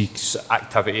want to see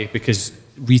activity, because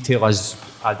retail is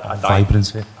a dying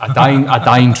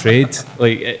trade.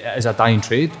 Like, it is a dying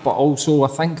trade. But also I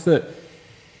think that,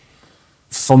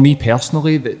 for me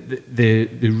personally,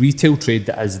 the retail trade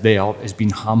that is there is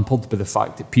being hampered by the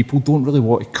fact that people don't really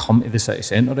want to come to the city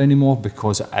centre anymore,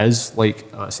 because it is,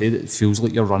 like I said, it feels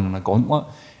like you're running a gauntlet.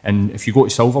 And if you go to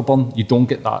Silverburn, you don't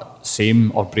get that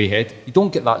same, or Braehead, you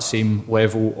don't get that same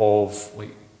level of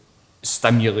like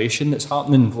stimulation that's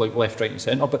happening like left, right and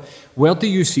centre. But where do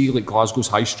you see like Glasgow's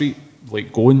high street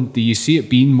like going? Do you see it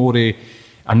being more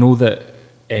I know that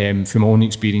from my own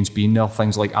experience being there,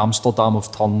 things like Amsterdam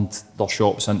have turned their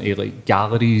shops into like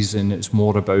galleries, and it's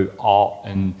more about art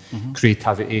and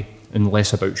creativity and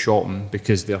less about shopping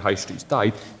because their high streets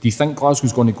died. Do you think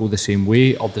Glasgow's going to go the same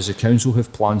way, or does the council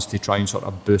have plans to try and sort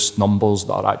of boost numbers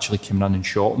that are actually coming in and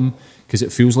shopping? Because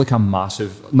it feels like a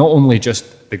massive, not only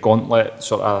just the gauntlet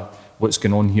sort of what's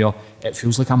going on here, it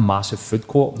feels like a massive food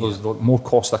court. There's more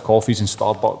Costa coffees and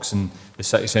Starbucks in the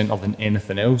city centre than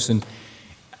anything else. And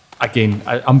again,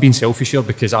 I'm being selfish here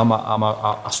because I'm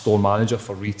a store manager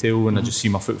for retail, and I just see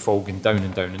my footfall going down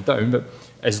and down and down. But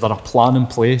is there a plan in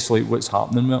place, like what's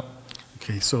happening with it?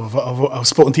 Okay, so I've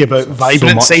spoken to you about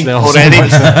vibrancy already,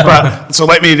 but so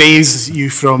let me raise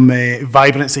you from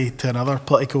vibrancy to another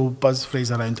political buzz phrase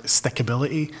around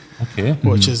stickability. Okay.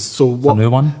 Which is, so what? A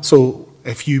new one. So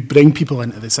if you bring people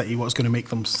into the city, what's going to make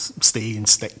them stay and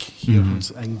stick here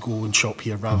and go and shop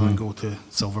here rather than go to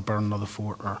Silverburn or the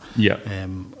Fort or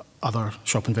other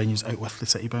shopping venues out with the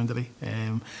city boundary?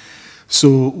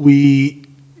 So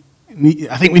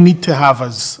I think we need to have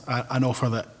an offer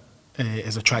that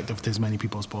is attractive to as many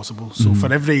people as possible. So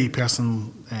for every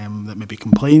person that maybe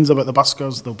complains about the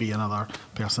buskers, there'll be another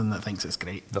person that thinks it's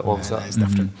great. That loves it. It's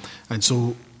different. And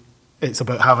so it's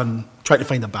about trying to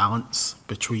find a balance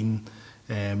between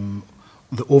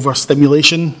the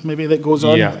overstimulation maybe that goes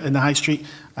on Yeah. in the high street,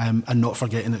 and not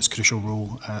forgetting its crucial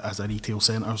role as a retail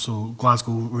centre. So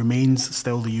Glasgow remains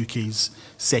still the UK's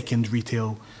second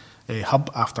retail hub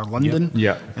after London.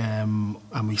 Yeah. And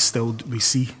we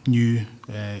see new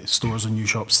stores and new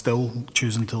shops still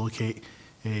choosing to locate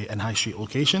in high street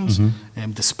locations,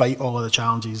 despite all of the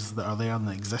challenges that are there and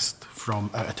that exist from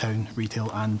out of town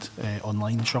retail and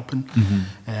online shopping.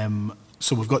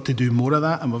 So we've got to do more of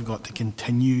that, and we've got to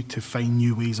continue to find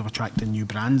new ways of attracting new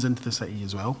brands into the city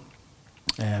as well.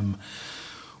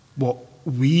 What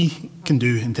we can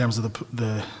do in terms of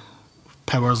the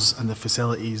powers and the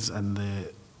facilities and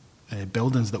the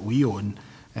buildings that we own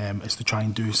is to try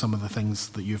and do some of the things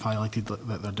that you've highlighted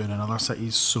that they're doing in other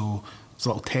cities. So there's a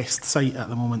little test site at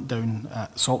the moment down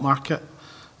at Saltmarket,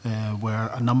 where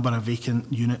a number of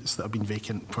vacant units that have been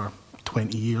vacant for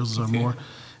 20 years or more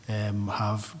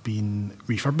have been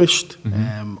refurbished,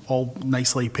 all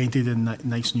nicely painted in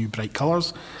nice new bright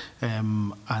colours,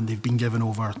 and they've been given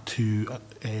over to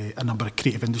a number of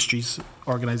creative industries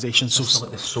organisations. So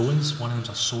like the Sewings, one of them's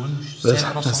a sewing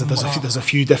centre or something like that? There's a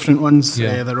few different ones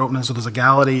Yeah. that are opening. So there's a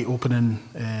gallery opening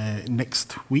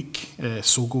next week.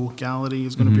 Sogo Gallery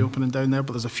is going to be opening down there,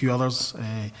 but there's a few others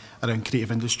around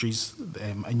creative industries,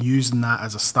 and using that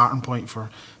as a starting point for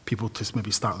people to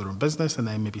maybe start their own business and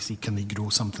then maybe see can they grow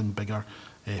something bigger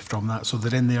from that. So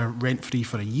they're in there rent-free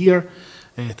for a year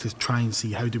to try and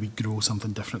see how do we grow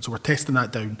something different. So we're testing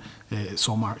that down at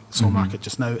Saltmarket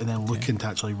just now, and then looking to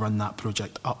actually run that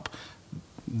project up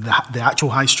the actual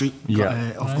high street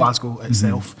of Glasgow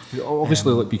itself.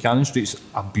 Obviously, like Buchanan Street's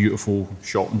a beautiful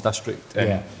shopping district.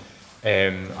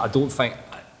 And, I don't think.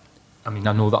 I mean,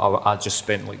 I know that I just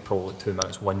spent like probably 2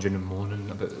 minutes whinging and moaning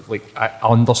about. Like, I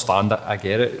understand it. I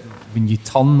get it. When you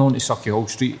turn onto Sauchiehall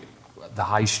Street, the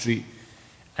high street,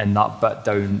 and that bit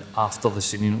down after the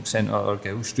Cinenok Centre or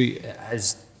Gill Street, it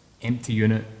is empty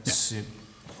units,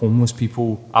 homeless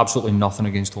people. Absolutely nothing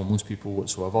against homeless people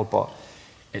whatsoever, but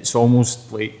it's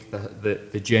almost like the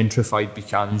gentrified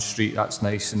Buchanan Street. That's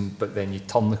nice, but then you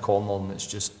turn the corner and it's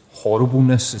just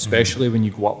horribleness, especially when you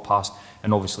go up past.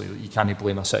 And obviously, you can't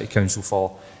blame a city council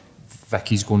for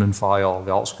Vicky's going on fire,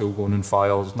 the art school going on fire.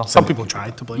 There's nothing. Some people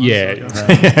tried to blame us.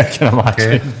 I can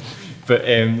imagine. But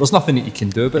there's nothing that you can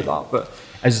do about that. But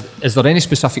is there any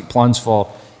specific plans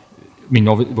for? I mean,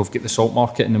 obviously we've got the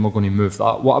Saltmarket, and then we're going to move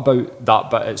that. What about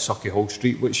that bit at Sauchiehall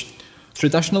Street, which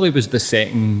traditionally was the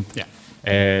second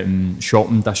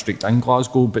shopping district in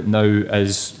Glasgow, but now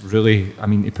is really, I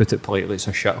mean, to put it politely, it's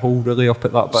a shithole really up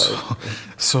at that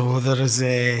bit. So there's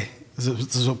a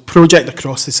project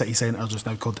across the city centre just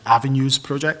now called Avenues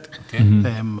Project,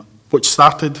 which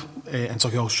started in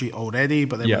Sauchiehall Street already,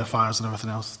 but then with the fires and everything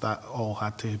else, that all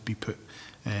had to be put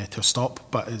to a stop,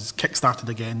 but is kick-started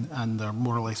again, and they're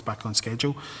more or less back on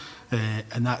schedule,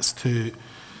 and that's to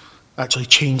actually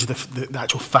change the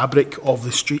actual fabric of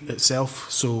the street itself.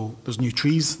 So there's new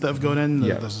trees that have gone in,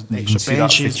 there's extra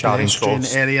benches, pedestrian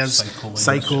areas,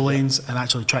 cycle lanes, and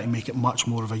actually try to make it much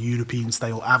more of a European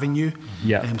style avenue.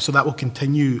 So that will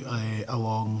continue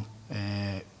along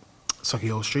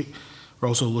Sauchiehall Street. We're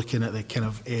also looking at the kind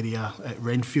of area at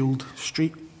Renfield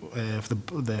Street, and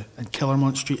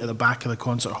Killermont Street at the back of the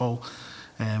concert hall.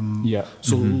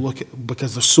 So look at,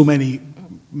 because there's so many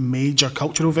major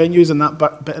cultural venues in that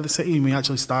bit of the city, and we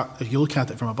actually start, if you look at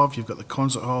it from above, you've got the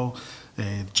concert hall,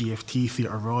 GFT,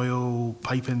 Theatre Royal,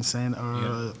 Piping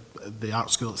Centre, the art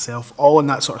school itself, all in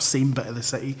that sort of same bit of the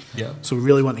city. So we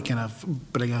really want to kind of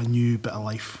bring a new bit of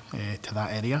life to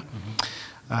that area.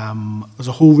 There's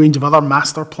a whole range of other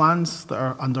master plans that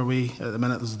are underway at the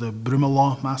minute. There's the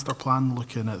Brummelaw master plan,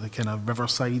 looking at the kind of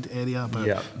riverside area,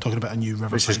 talking about a new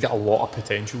riverside. Which has got a lot of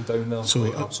potential down there. So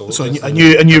a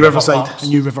new riverside, a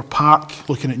new river park,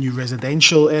 looking at new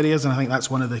residential areas, and I think that's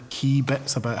one of the key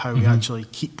bits about how we actually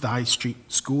keep the high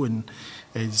streets going,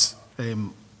 is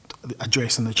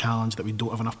addressing the challenge that we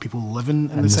don't have enough people living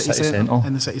in the city centre.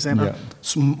 In the city centre,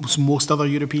 so most other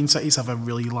European cities have a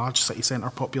really large city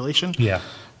centre population.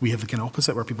 We have the kind of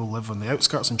opposite, where people live on the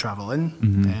outskirts and travel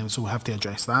in. So we have to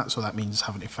address that. So that means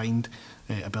having to find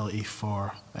ability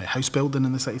for house building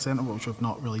in the city centre, which we've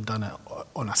not really done it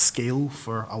on a scale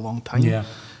for a long time.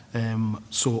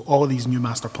 So all of these new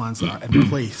master plans that are in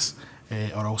place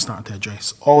are all starting to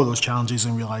address all of those challenges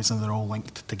and realising they're all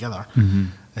linked together.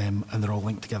 And they're all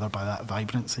linked together by that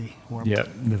vibrancy word.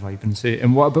 The vibrancy.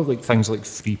 And what about like things like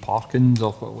free parkings,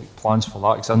 or like plans for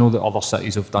that? Because I know that other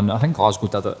cities have done it. I think Glasgow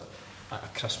did it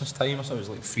at Christmas time or something. It was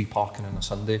like free parking on a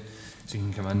Sunday, so you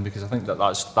can come in, because I think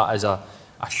that is a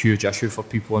huge issue for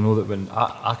people. I know that when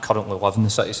I currently live in the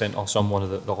city centre, so I'm one of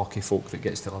the lucky folk that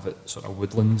gets to live at sort of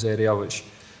Woodlands area, which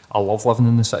I love living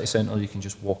in the city centre. You can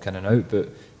just walk in and out. But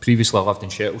previously I lived in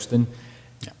Shettleston.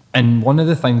 Yeah. And one of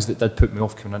the things that did put me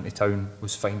off coming into town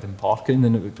was finding parking,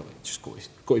 and it would be like, just go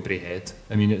to Braehead.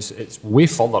 I mean, it's way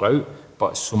further out,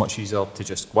 but it's so much easier to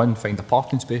just go in, find a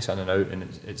parking space in and out. And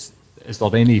is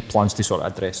there any plans to sort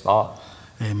of address that?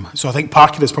 So I think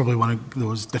parking is probably one of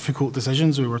those difficult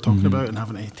decisions we were talking about, and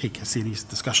having to take a serious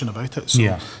discussion about it.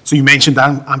 So, so you mentioned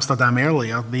Amsterdam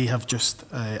earlier. They have just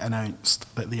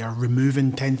announced that they are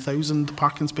removing 10,000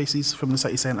 parking spaces from the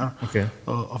city centre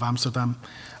of Amsterdam.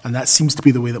 And that seems to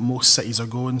be the way that most cities are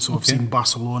going. So I've seen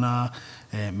Barcelona,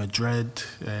 Madrid,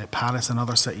 Paris and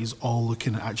other cities all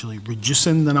looking at actually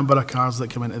reducing the number of cars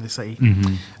that come into the city.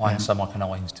 Along similar kind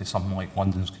of lines to something like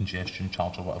London's congestion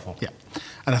charge or whatever. Yeah,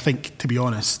 and I think, to be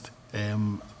honest,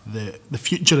 the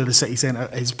future of the city centre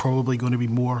is probably going to be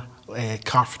more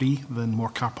car-free than more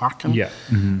car parking. Yeah.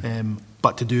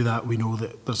 But to do that, we know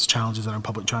that there's challenges around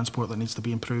public transport that needs to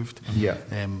be improved. Yeah.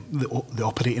 The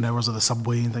operating hours of the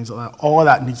subway and things like that, all of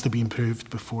that needs to be improved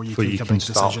before you take a big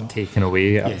decision. Taking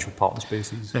away actual parking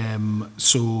spaces.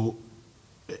 So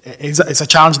it's a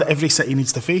challenge that every city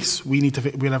needs to face. We're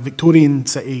a Victorian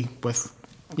city with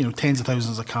tens of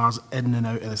thousands of cars in and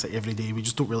out of the city every day. We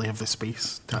just don't really have the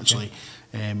space to actually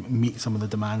meet some of the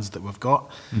demands that we've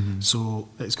got. So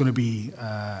it's going to be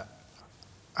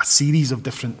a series of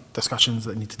different discussions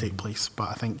that need to take place, but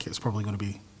I think it's probably going to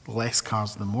be less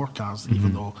cars than more cars,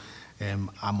 even though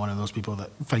I'm one of those people that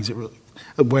finds it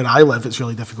where I live, it's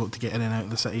really difficult to get in and out of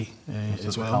the city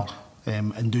as well.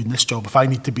 And doing this job, if I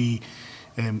need to be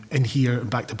in here and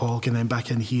back to Pollock and then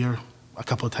back in here a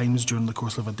couple of times during the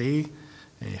course of a day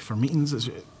for meetings,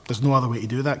 there's no other way to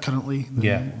do that currently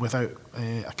than without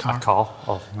a car.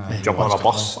 Or jump on a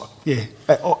bus. Yeah,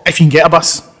 if you can get a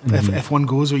bus, if one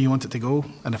goes where you want it to go,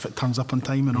 and if it turns up on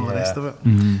time and all the rest of it.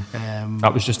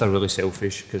 That was just a really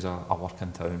selfish, because I work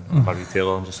in town, I'm a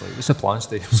retailer, I'm just like, what's the plan,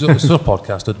 Steve? So it's our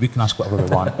podcast, dude. We can ask whatever we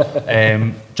want.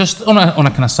 Just on a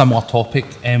kind of similar topic,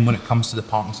 when it comes to the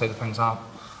parking side of things, I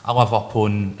live up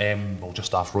on,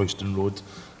 just off Royston Road,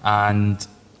 and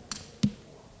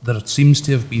there seems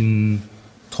to have been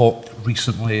talk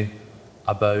recently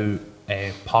about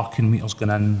parking meters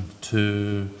going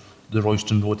into the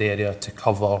Royston Road area to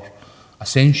cover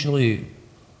essentially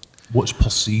what's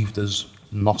perceived as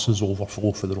nurses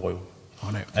overflow for the Royal.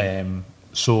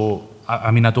 So,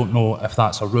 I mean, I don't know if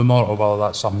that's a rumour or whether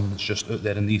that's something that's just out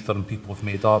there in the ether and people have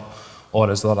made up, or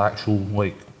is there actual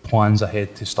plans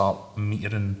ahead to start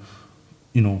metering,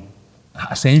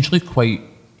 essentially quite,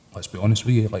 let's be honest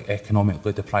with you,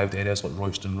 economically deprived areas like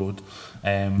Royston Road.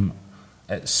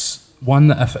 It's one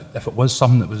that if it was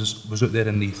something that was out there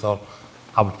in the ether,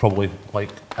 I would probably,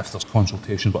 if there's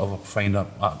consultation, whatever, find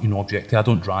object to. I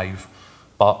don't drive,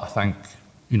 but I think,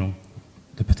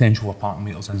 the potential for parking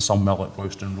meters in somewhere like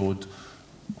Royston Road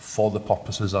for the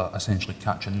purposes of essentially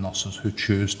catching nurses who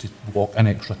choose to walk an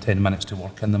extra 10 minutes to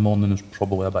work in the morning is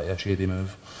probably a bit of a shady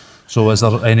move. So is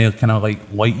there any kind of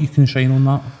light you can shine on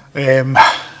that?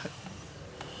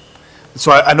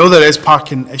 So I know there is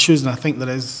parking issues, and I think there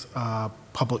is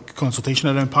public consultation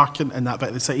around parking in that bit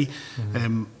of the city.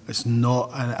 It's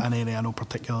not an area I know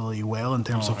particularly well in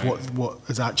terms of what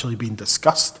is actually being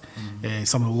discussed.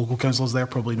 Some of the local councillors there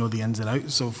probably know the ins and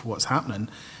outs of what's happening.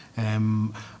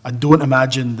 I don't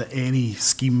imagine that any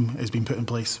scheme is being put in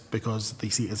place because they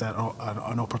see it as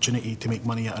an opportunity to make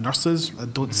money out of nurses. I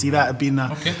don't see that as being a...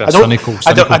 I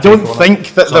don't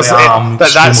think that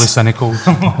that's cynical.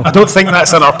 I don't think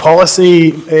that's in our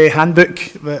policy handbook.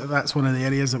 That's one of the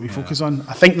areas that we focus on.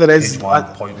 I think there is...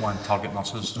 1.1 target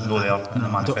nurses. No, they are in the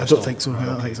manifesto. I don't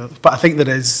think so. But I think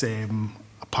there is a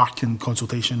parking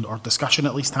consultation or discussion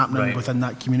at least happening within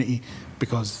that community,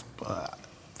 because...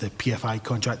 the PFI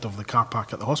contract of the car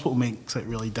park at the hospital makes it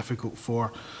really difficult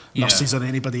for nurses or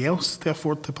anybody else to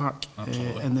afford to park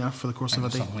in there for the course of a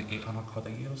day. Something like £800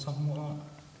 a year or something like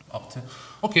that. Up to.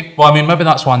 Okay, well, I mean, maybe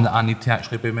that's one that I need to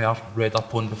actually be more read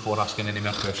up on before asking any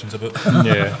more questions about.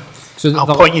 So I'll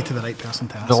point you to the right person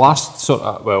to ask. The last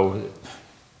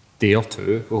day or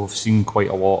two, we've seen quite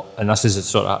a lot, and this is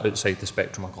sort of outside the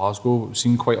spectrum of Glasgow, we've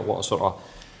seen quite a lot of sort of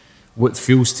what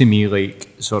feels to me like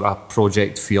sort of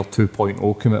Project Fear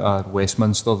 2.0 come out of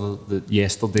Westminster.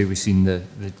 Yesterday we seen the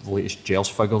latest JERS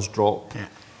figures drop,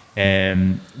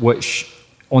 which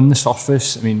on the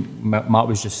surface, I mean, Matt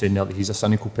was just saying there that he's a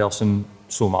cynical person,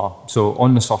 so am I. So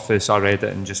on the surface I read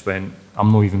it and just went, I'm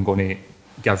not even going to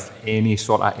give any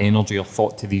sort of energy or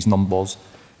thought to these numbers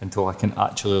until I can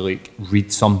actually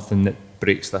read something that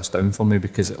breaks this down for me,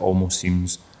 because it almost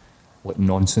seems like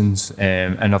nonsense,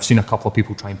 and I've seen a couple of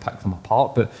people try and pick them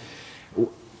apart, but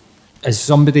as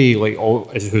somebody like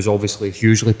who's obviously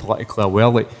hugely politically aware,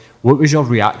 like, what was your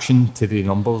reaction to the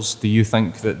numbers? Do you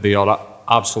think that they are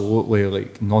absolutely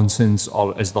like nonsense,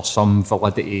 or is there some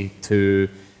validity to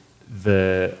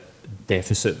the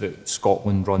deficit that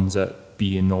Scotland runs at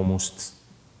being almost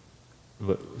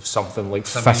something like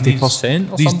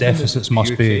 50%? These deficits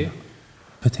must be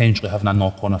potentially having a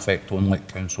knock-on effect on like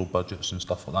council budgets and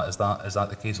stuff like that. Is that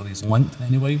the case? Are these linked in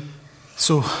any way?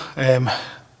 So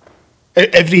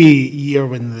every year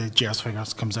when the GERS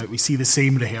figures comes out, we see the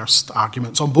same rehearsed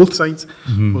arguments on both sides.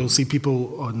 We'll see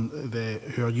people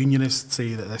who are unionists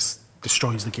say that this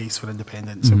destroys the case for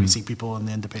independence, and we see people on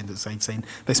the independent side saying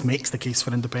this makes the case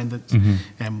for independence.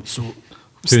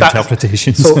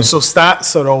 Interpretations. So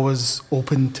stats are always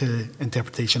open to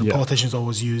interpretation, and politicians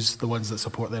always use the ones that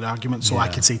support their argument. So I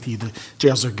could say to you the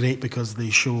GERS are great because they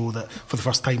show that for the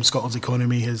first time Scotland's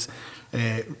economy has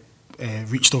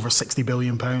reached over £60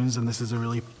 billion, and this is a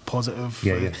really positive.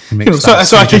 So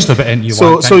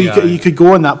you could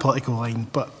go on that political line,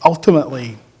 but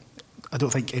ultimately, I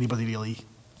don't think anybody really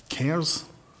cares.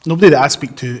 Nobody that I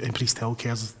speak to in Priest Hill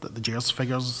cares that the GERS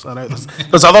figures are out.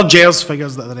 There's other GERS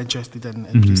figures that they're interested in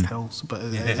Priest Hills, but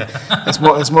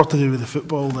it's more to do with the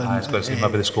football than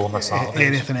maybe the score on a Saturday,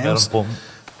 anything else.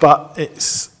 But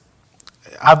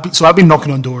I've been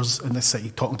knocking on doors in this city,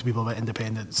 talking to people about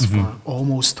independence for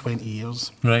almost 20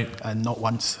 years, right? And not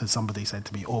once has somebody said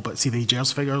to me, "Oh, but see the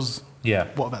GERS figures.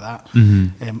 What about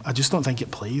that?" I just don't think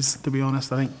it plays. To be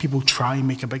honest, I think people try and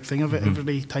make a big thing of it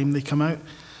every time they come out,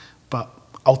 but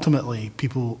ultimately,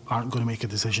 people aren't going to make a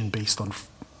decision based on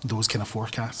those kind of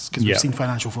forecasts, because we've seen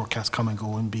financial forecasts come and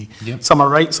go and be some are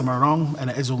right, some are wrong,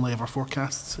 and it is only ever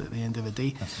forecasts at the end of the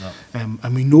day.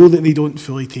 And we know that they don't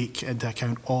fully take into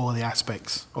account all of the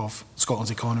aspects of Scotland's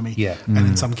economy. And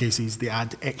in some cases, they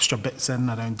add extra bits in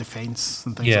around defence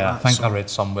and things like that. I think I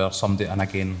read somewhere somebody, and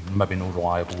again, maybe not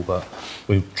reliable, but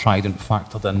we've tried and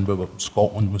factored in where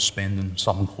Scotland was spending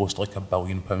something close to like £1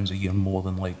 billion a year more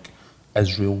than like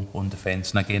Israel on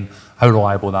defence. And again, how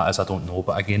reliable that is, I don't know.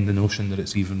 But again, the notion that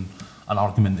it's even an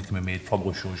argument that can be made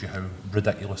probably shows you how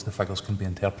ridiculous the figures can be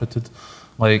interpreted.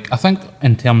 Like, I think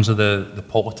in terms of the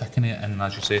politicking it, and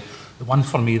as you say, the one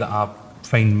for me that I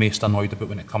find most annoyed about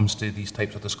when it comes to these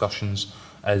types of discussions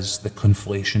is the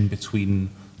conflation between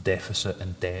deficit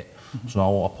and debt. So a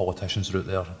lot of politicians are out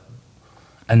there,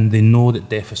 and they know that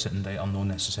deficit and debt are not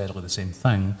necessarily the same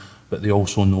thing, but they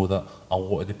also know that a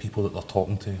lot of the people that they're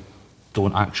talking to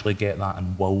don't actually get that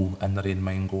and will in their own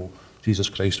mind go, Jesus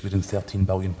Christ, we're in £13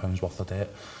 billion worth of debt.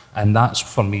 And that's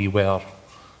for me where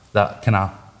that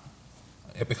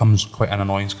it becomes quite an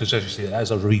annoyance, because as you say, it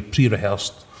is a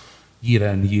pre-rehearsed year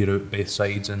in, year out, both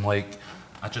sides, and like,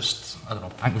 I don't know,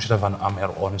 I think we should have a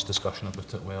more honest discussion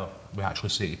about it where we actually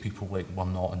say to people, like, we're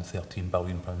not in £13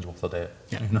 billion worth of debt.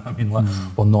 You know what I mean? Like,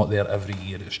 we're not there every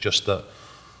year. It's just that,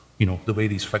 you know, the way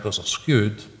these figures are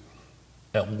skewed,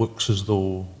 it looks as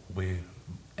though we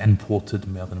imported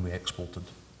more than we exported.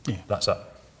 That's it.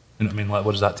 You know what I mean? Like,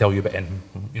 what does that tell you about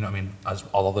income? You know what I mean? As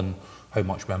other than how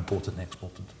much we imported and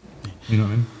exported. You know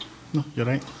what I mean? No, you're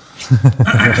right.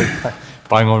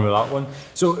 Bang on with that one.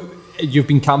 So you've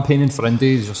been campaigning for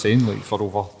Indy, as you're saying, like for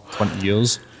over 20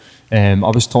 years. I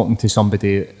was talking to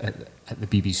somebody at the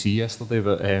BBC yesterday,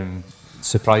 but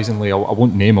surprisingly, I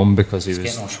won't name him because he was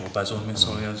getting on showbiz on me,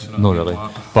 sorry. You know, not really.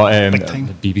 But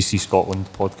the BBC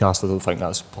Scotland podcast, I don't think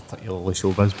that's particularly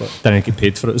showbiz, but didn't get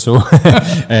paid for it, so.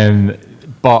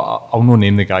 But I'll not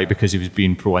name the guy because he was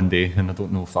being pro-Indy, and I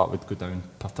don't know if that would go down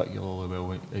particularly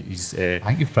well. I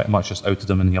think you've pretty much just outed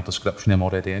him in your description of him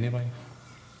already anyway.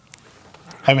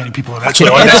 How many people are actually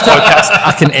on this podcast?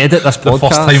 I can edit this podcast. The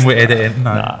first time we edit it.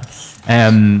 Nah.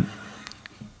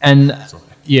 And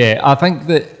yeah, I think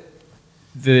that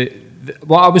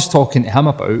what I was talking to him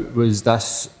about was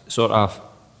this sort of,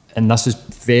 and this is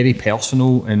very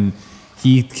personal, and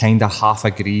he kind of half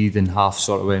agreed and half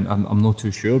sort of went, I'm not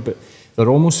too sure, but there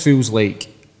almost feels like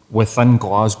within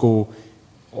Glasgow,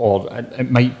 or it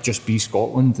might just be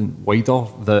Scotland and wider,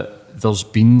 that there's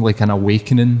been like an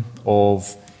awakening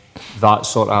of that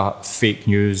sort of fake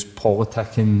news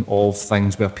politicking of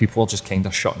things where people are just kind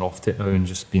of shutting off to it now and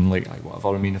just being like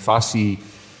whatever. I mean, if I see,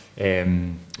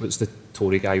 what's the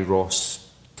Tory guy, Ross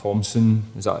Thompson,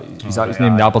 is that his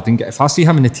name, the Aberdeen guy? If I see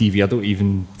him in the TV,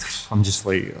 I'm just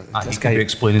like, this guy be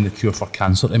explaining the cure for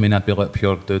cancer. I mean, I'd be like,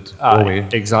 pure dude, go away.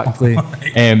 Exactly.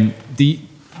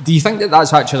 Do you think that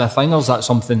that's actually a thing, or is that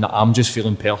something that I'm just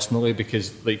feeling personally?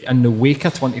 Because like in the wake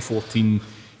of 2014,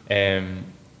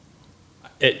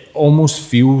 it almost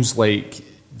feels like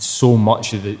so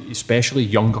much of the, especially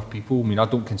younger people. I mean, I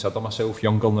don't consider myself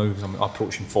younger now because I'm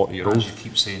approaching 40-year-old. As you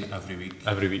keep saying it every week.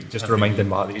 Every week, just Every reminding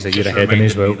week. Matt that he's a Just year ahead of me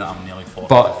as well. reminding me that I'm nearly 40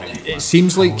 But every week, it man.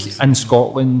 seems like in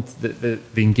Scotland the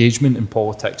engagement in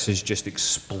politics has just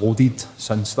exploded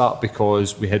since that,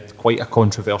 because we had quite a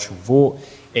controversial vote.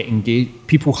 It engaged,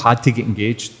 people had to get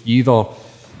engaged, either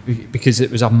because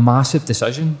it was a massive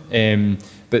decision.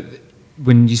 But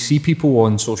when you see people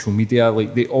on social media,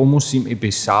 like, they almost seem to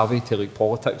be savvy to like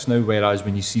politics now, whereas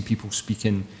when you see people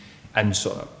speaking in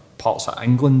sort of parts of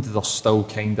England, they're still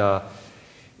kind of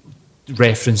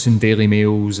referencing Daily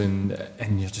Mails, and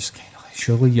you're just kind of like,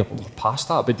 surely you're past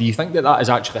that. But do you think that that is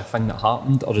actually a thing that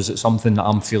happened, or is it something that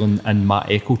I'm feeling in my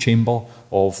echo chamber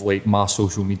of like my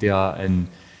social media and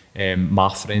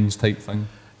my friends type thing?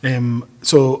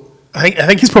 So I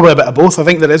think it's probably a bit of both. I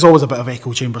think there is always a bit of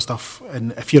echo chamber stuff,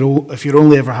 and if you're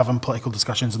only ever having political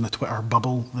discussions in the Twitter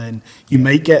bubble, then you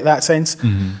might get that sense.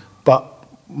 But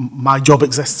my job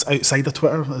exists outside of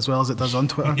Twitter as well as it does on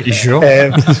Twitter. You sure?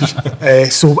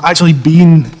 So actually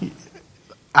being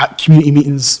at community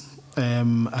meetings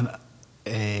and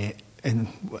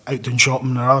out doing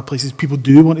shopping or other places, people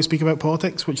do want to speak about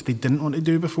politics, which they didn't want to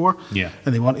do before. Yeah.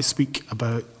 And they want to speak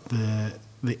about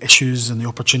the issues and the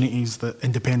opportunities that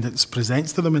independence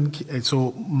presents to them. And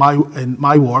so in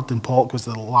my ward in Pollock was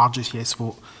the largest yes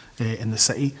vote in the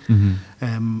city.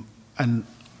 And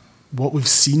what we've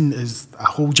seen is a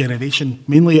whole generation,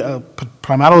 mainly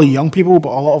primarily young people, but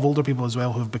a lot of older people as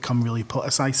well, who have become really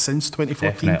politicised since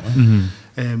 2014. Definitely.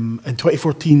 And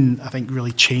 2014, I think,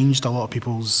 really changed a lot of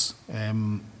people's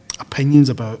opinions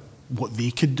about what they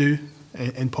could do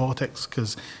in politics,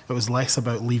 because it was less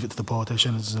about leave it to the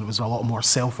politicians, and it was a lot more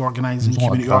self-organising,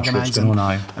 community organising,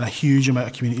 and a huge amount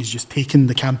of communities just taking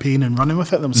the campaign and running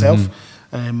with it themselves.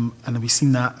 And we've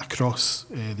seen that across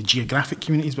the geographic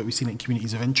communities, but we've seen it in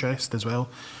communities of interest as well,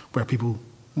 where people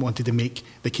wanted to make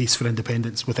the case for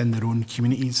independence within their own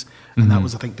communities. And that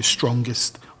was, I think, the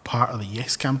strongest part of the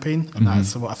Yes campaign, and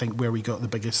that's what I think where we got the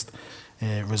biggest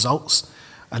results.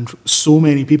 And so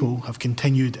many people have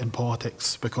continued in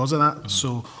politics because of that.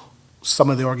 So some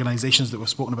of the organisations that we've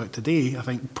spoken about today, I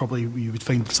think probably you would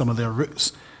find some of their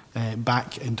roots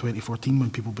back in 2014 when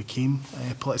people became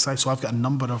politicised. So I've got a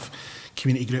number of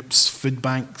community groups, food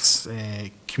banks,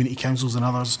 community councils and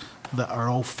others that are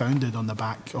all founded on the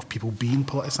back of people being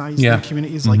politicised in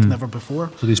communities like never before.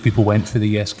 So these people went for the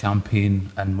Yes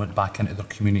campaign and went back into their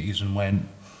communities and went,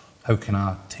 how can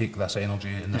I take this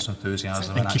energy and this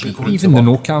enthusiasm and actually go Even the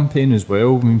No campaign as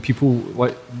well. I mean, people,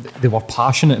 like, they were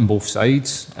passionate on both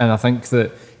sides, and I think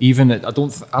that even I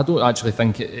don't actually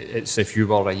think it's if you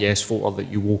were a Yes voter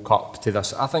that you woke up to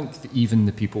this. I think that even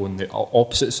the people on the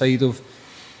opposite side of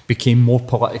became more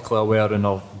politically aware and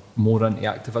are more into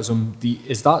activism.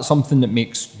 Is that something that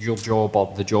makes your job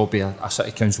or the job of a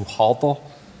city council harder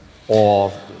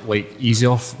or like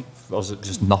easier? Or is it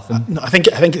just nothing? No, I think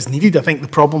it's needed. I think the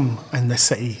problem in this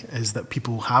city is that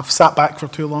people have sat back for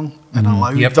too long and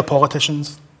allowed the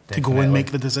politicians to go and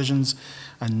make the decisions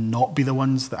and not be the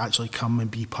ones that actually come and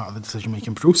be part of the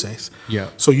decision-making process. Yeah.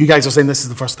 So you guys are saying this is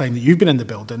the first time that you've been in the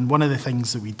building. One of the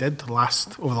things that we did over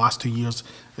the last 2 years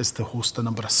is to host a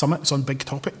number of summits on big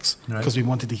topics, because we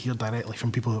wanted to hear directly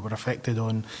from people that were affected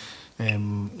on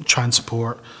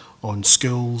transport, on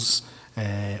schools,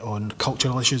 on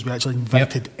cultural issues. We actually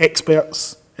invited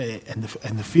experts in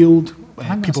the field,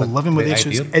 people living with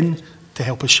issues in to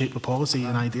help us shape the policy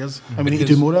and ideas. And we need to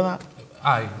do more of that.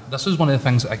 Aye, this is one of the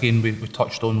things that, again, we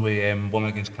touched on with Women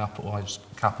Against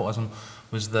Capitalism,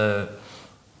 was the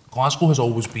Glasgow has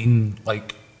always been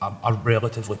like a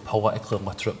relatively politically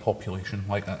literate population.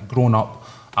 Like, growing up,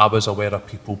 I was aware of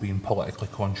people being politically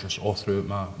conscious all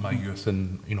throughout my youth,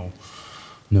 and, you know,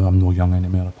 no, I'm no young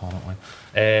anymore, apparently.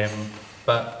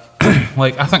 But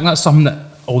like, I think that's something that,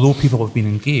 although people have been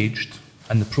engaged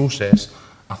in the process,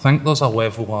 I think there's a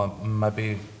level of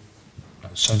maybe,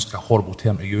 it sounds like a horrible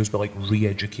term to use, but like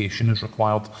re-education is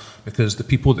required, because the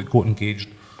people that got engaged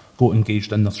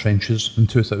in their trenches in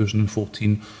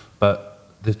 2014, but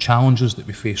the challenges that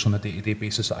we face on a day-to-day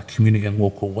basis at a community and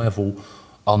local level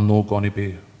are not going to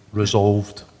be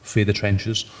resolved through the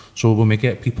trenches. So when we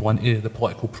get people into the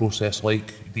political process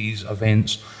like these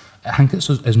events, I think it's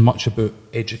as much about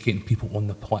educating people on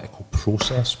the political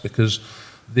process, because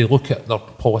they look at their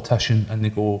politician and they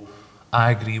go,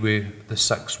 I agree with the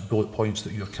 6 bullet points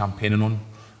that you're campaigning on,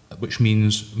 which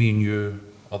means me and you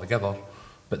are together.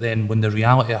 But then when the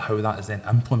reality of how that is then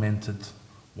implemented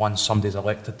once somebody's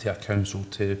elected to a council,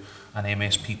 to an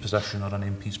MSP position or an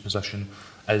MP's position,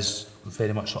 is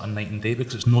very much sort of night and day,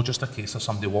 because it's not just a case of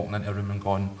somebody walking into a room and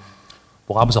going,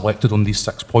 well, I was elected on these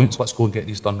 6 points, let's go and get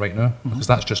these done right now, because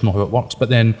that's just not how it works. But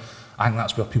then I think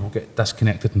that's where people get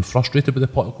disconnected and frustrated with the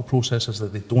political process, is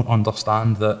that they don't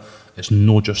understand that it's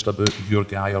not just about your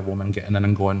guy or woman getting in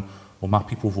and going, well, my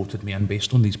people voted me in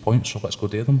based on these points, so let's go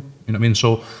do them. You know what I mean?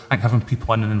 So I think having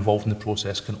people in and involved in the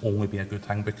process can only be a good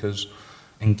thing, because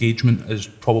engagement is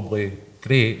probably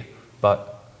great,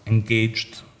 but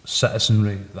engaged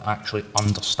citizenry that actually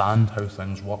understand how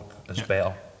things work is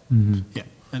better. Yeah,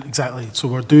 and exactly. So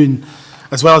we're doing,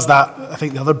 as well as that, I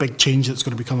think the other big change that's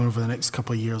going to be coming over the next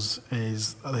couple of years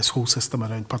is this whole system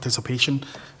around participation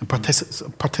and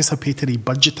participatory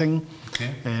budgeting,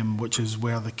 which is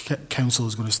where the council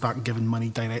is going to start giving money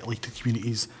directly to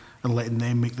communities and letting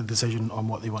them make the decision on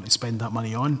what they want to spend that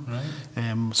money on.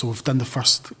 Right. So we've done the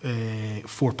first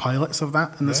 4 pilots of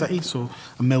that in the city. So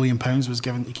 £1 million was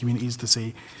given to communities to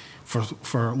say,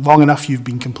 for long enough you've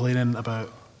been complaining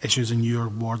about issues in your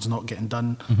wards not getting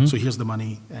done, so here's the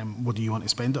money, what do you want to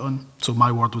spend it on? So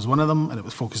my ward was one of them, and it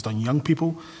was focused on young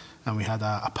people, and we had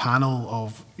a panel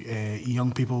of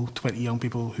young people, 20 young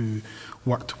people who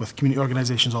worked with community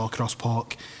organisations all across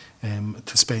POC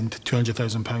to spend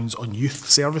 £200,000 on youth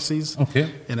services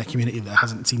in a community that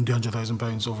hasn't seen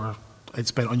 £200,000 over, it's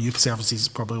spent on youth services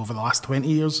probably over the last 20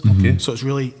 years. So it's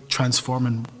really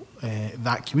transforming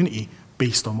that community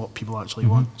based on what people actually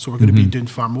want. So we're going to be doing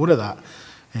far more of that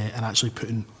and actually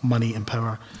putting money and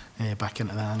power back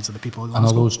into the hands of the people of Glasgow.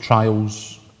 And are those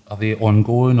trials, are they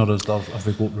ongoing, or have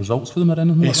they got results for them or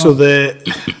anything like so that?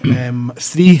 the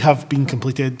 3 have been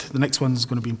completed. The next one's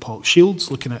going to be in POC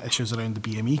Shields, looking at issues around the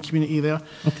BME community there.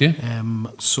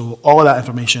 So all of that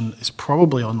information is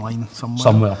probably online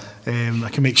somewhere. I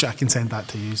can make sure I can send that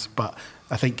to you, but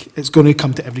I think it's going to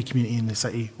come to every community in the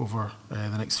city over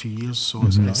the next few years, so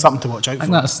it's something to watch out for.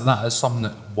 And that is something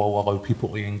that will allow people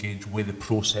to engage with the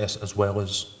process as well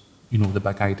as, you know, the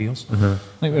big ideas.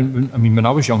 When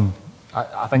I was young,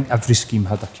 I think every scheme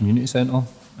had a community centre,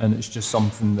 and it's just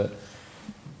something that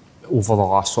over the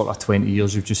last sort of 20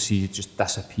 years you've just seen just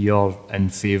disappear in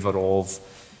favour of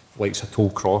like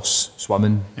Tollcross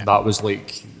swimming. That was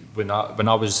like when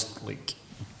I was like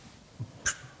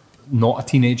not a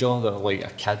teenager, like a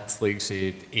kid, like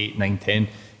say 8, 9, 10,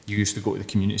 you used to go to the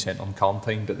community centre on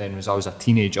Carntine, but then as I was a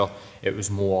teenager, it was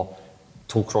more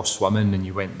Tollcross swimming and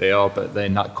you went there, but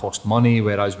then that cost money,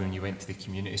 whereas when you went to the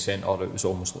community centre, it was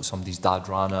almost like somebody's dad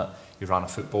ran it, you ran a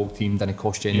football team, didn't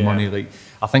cost you any money. Like,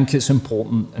 I think it's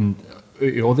important, and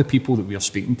all the people that we are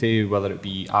speaking to, whether it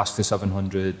be Ask the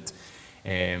 700,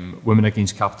 Women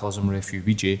Against Capitalism,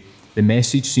 Refugee, the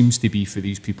message seems to be for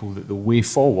these people that the way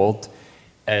forward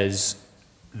is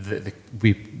that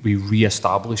we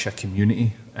re-establish a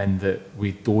community, and that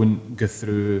we don't go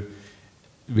through,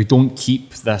 we don't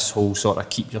keep this whole sort of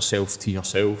keep yourself to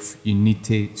yourself. You need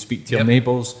to speak to your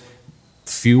neighbours,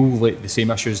 feel like the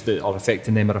same issues that are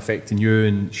affecting them are affecting you,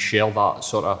 and share that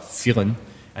sort of feeling,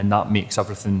 and that makes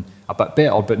everything a bit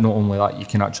better. But not only that, you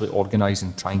can actually organise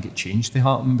and try and get change to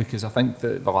happen, because I think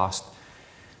that I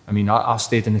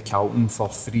stayed in the Calton for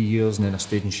 3 years, and then I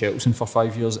stayed in Shelton for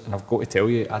 5 years, and I've got to tell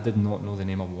you, I did not know the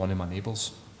name of one of my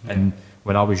neighbours. And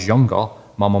when I was younger,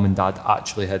 my mum and dad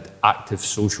actually had active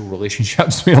social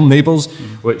relationships with their neighbours,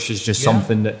 which is just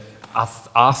something that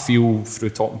I feel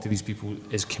through talking to these people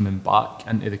is coming back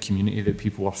into the community, that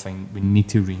people are thinking we need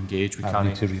to re-engage. We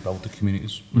need to rebuild the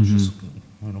communities, which is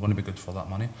going to be good for that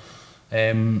money.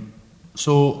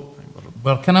 So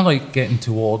we're kind of like getting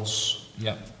towards,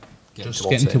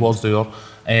 getting towards there.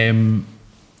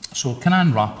 So can I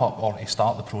wrap up, or to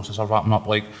start the process of wrapping up,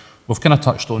 like we've kind of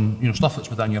touched on, you know, stuff that's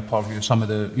within your purview, some of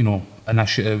the, you know,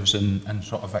 initiatives and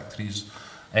sort of victories.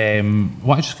 I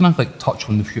want to just kind of like touch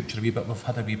on the future a wee bit. We've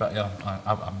had a wee bit of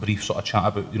a brief sort of chat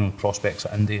about, you know, prospects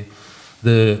at Indy.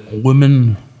 The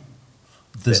looming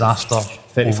disaster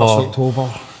 31st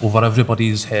October over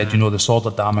everybody's head, you know, the sword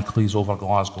of Damocles over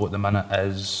Glasgow at the minute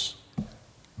is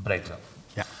Brexit.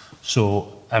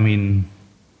 So, I mean,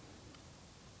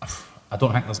 I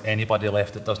don't think there's anybody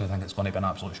left that doesn't think it's going to be an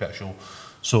absolute shit show.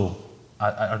 So,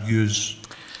 are you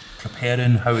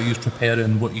preparing? How are you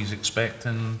preparing? What are you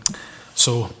expecting?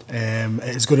 So,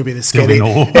 it's going to be it's going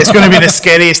to be the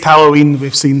scariest Halloween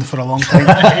we've seen for a long time.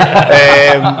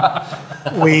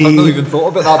 I've not even thought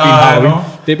about that being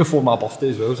Halloween. Day before my birthday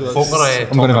as well. So I'm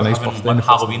going to have a nice birthday.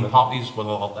 Halloween parties,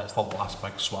 whether it's the last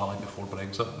big swally before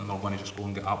Brexit, and they're going to just go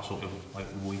and get absolutely like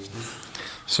wasted.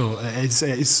 So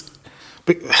it's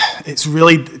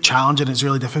really challenging. It's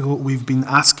really difficult. We've been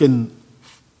asking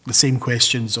the same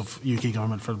questions of UK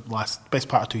government for the best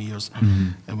part of 2 years,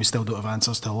 and we still don't have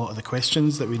answers to a lot of the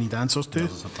questions that we need answers to.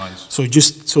 Surprise.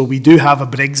 So we do have a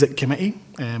Brexit committee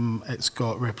It's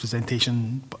got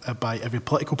representation by every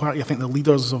political party. I think the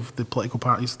leaders of the political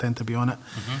parties tend to be on it.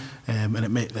 And it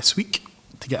met this week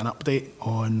to get an update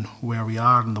on where we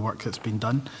are and the work that's been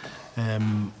done.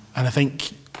 And I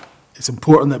think it's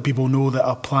important that people know that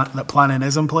that planning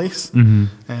is in place.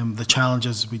 The challenge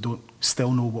is we don't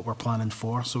still know what we're planning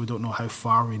for, so we don't know how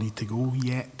far we need to go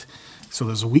yet. So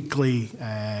there's weekly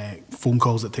phone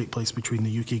calls that take place between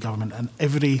the UK government and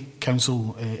every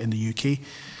council in the UK.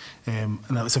 And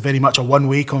it's a very much a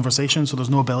one-way conversation, so there's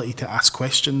no ability to ask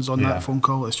questions on that phone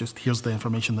call. It's just, here's the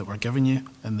information that we're giving you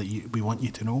and that we want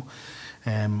you to know.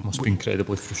 Must be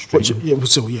incredibly frustrating.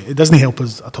 It doesn't help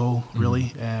us at all,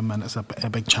 really, and it's a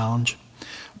big challenge.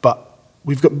 But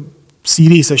we've got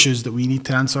serious issues that we need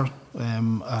to answer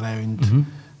around,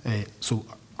 so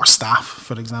our staff,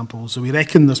 for example. So we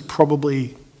reckon there's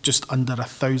probably just under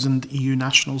 1,000 EU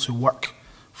nationals who work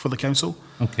for the council.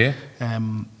 Okay.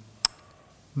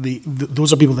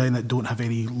 Those are people then that don't have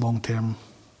any long-term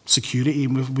security.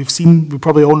 And we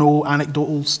probably all know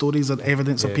anecdotal stories and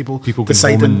evidence of people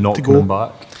deciding to go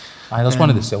back. Aye, there's one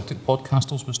of the Celtic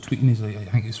podcasters was tweeting. He's like, I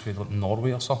think he's from like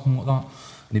Norway or something like that,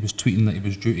 and he was tweeting that he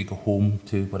was due to go home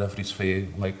to wherever he's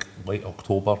from, like late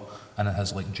October, and it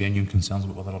has like genuine concerns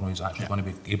about whether or not he's actually going to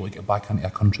be able to get back into a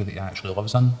country that he actually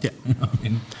lives in. Yeah. You know what I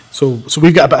mean? So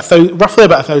we've got roughly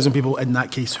about 1,000 people in that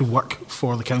case who work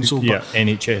for the council. Yeah,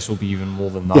 NHS will be even more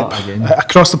than that again.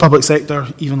 Across the public sector,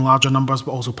 even larger numbers,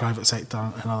 but also private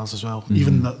sector and others as well.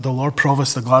 Even the Lord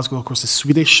Provost of Glasgow, of course, is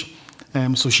Swedish.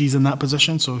 So she's in that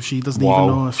position, so she doesn't even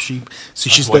know if she. So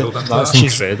she's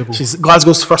incredible. She's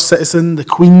Glasgow's first citizen, the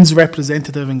Queen's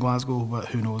representative in Glasgow, but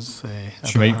who knows?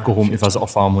 She might go home to visit her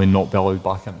family and not be allowed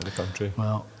back into the country.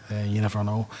 Well, you never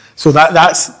know. So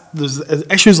there's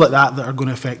issues like that are going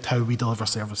to affect how we deliver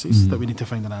services that we need to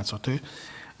find an answer to,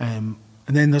 and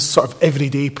then there's sort of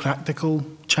everyday practical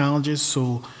challenges.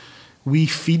 So we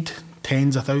feed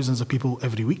tens of thousands of people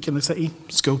every week in the city,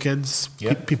 school kids,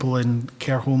 people in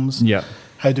care homes. Yeah.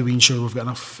 How do we ensure we've got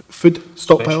enough food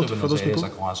stockpiled for those people? Especially when there's areas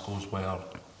like Glasgow's where,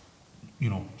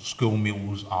 you know, school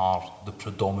meals are the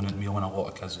predominant meal in a lot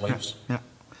of kids' lives. Yeah.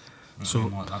 So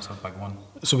that's a big one.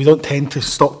 So we don't tend to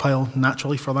stockpile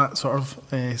naturally for that sort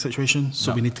of situation.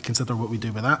 So we need to consider what we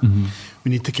do with that.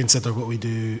 We need to consider what we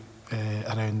do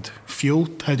around fuel.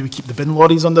 How do we keep the bin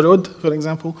lorries on the road, for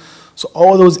example? So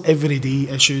all of those everyday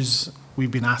issues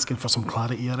we've been asking for some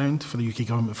clarity around for the UK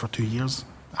government for 2 years.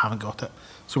 Haven't got it.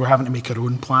 So we're having to make our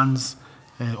own plans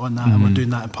on that, and we're doing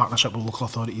that in partnership with local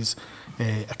authorities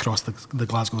across the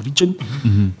Glasgow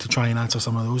region to try and answer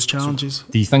some of those challenges. So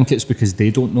do you think it's because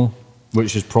they don't know?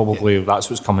 Which is probably, that's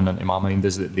what's coming into my mind,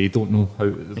 is that they don't know how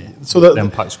the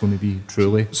impact's going to be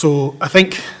truly. So I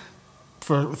think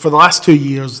for the last 2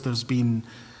 years there's been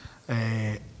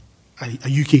a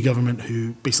UK government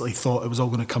who basically thought it was all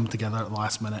going to come together at the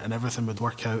last minute and everything would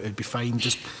work out, it'd be fine,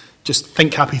 just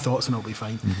think happy thoughts and it'll be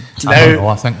fine. I don't know,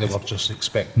 I think they were just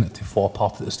expecting it to fall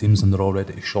apart at the seams and they're all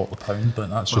ready to short the pound, but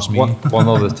that's just me. One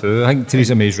or the two. I think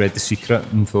Theresa May's read The Secret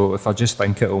and thought, if I just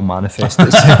think it'll manifest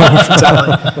itself.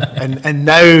 Exactly. And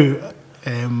now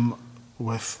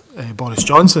with Boris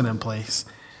Johnson in place,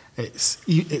 it's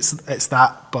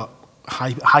that, but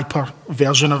hyper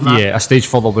version of that. Yeah, a stage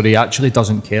further where he actually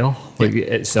doesn't care. Like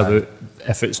it's about,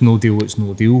 if it's no deal, it's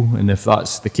no deal, and if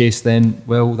that's the case, then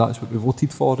well, that's what we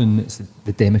voted for, and it's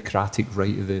the democratic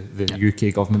right of the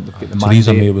UK government. They've got the mandate.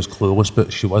 Theresa May was clueless,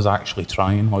 but she was actually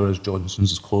trying, whereas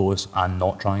Johnson's is clueless and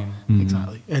not trying.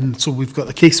 Exactly. And so we've got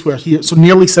the case where so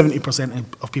nearly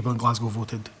 70% of people in Glasgow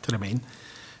voted to remain.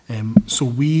 So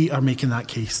we are making that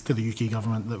case to the UK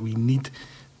government that we need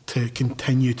to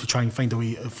continue to try and find a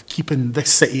way of keeping this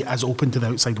city as open to the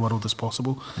outside world as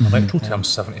possible. In electoral terms,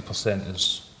 70%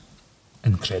 is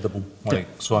incredible.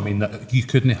 So I mean, you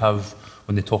couldn't have,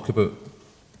 when they talk about,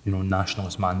 you know,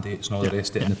 nationalist mandates and all the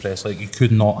rest of it in the press, like you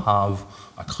could not have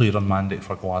a clearer mandate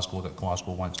for Glasgow that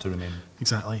Glasgow wants to remain.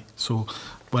 Exactly. So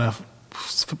when I've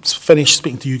finished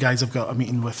speaking to you guys, I've got a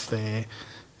meeting with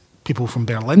people from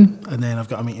Berlin, and then I've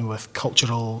got a meeting with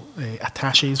cultural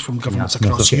attaches from governments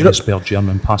across Europe. Spare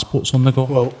German passports on the go.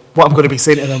 Well, what I'm going to be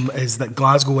saying to them is that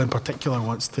Glasgow in particular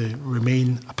wants to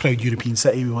remain a proud European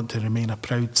city. We want to remain a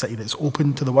proud city that's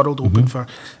open to the world, open for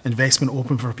investment,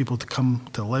 open for people to come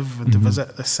to live and to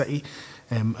visit this city,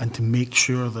 and to make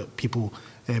sure that people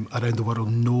around the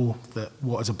world know that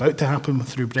what is about to happen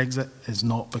through Brexit is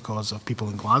not because of people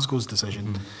in Glasgow's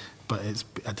decision, but it's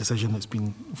a decision that's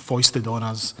been foisted on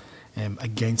us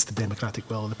against the democratic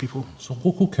will of the people. So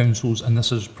local councils, and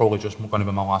this is probably just going to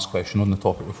be my last question on the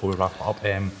topic before we wrap it up,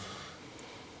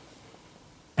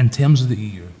 in terms of the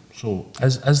EU, so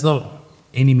is there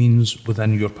any means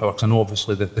within your power, because I know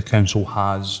obviously that the council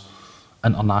has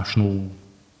international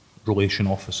relation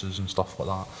offices and stuff like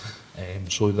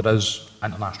that. So there is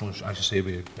international, as you say,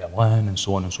 with Berlin and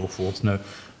so on and so forth. Now,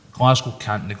 Glasgow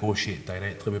can't negotiate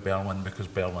directly with Berlin because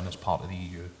Berlin is part of the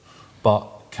EU.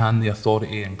 But can the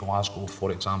authority in Glasgow,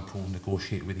 for example,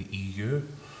 negotiate with the EU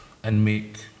and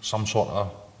make some sort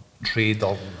of trade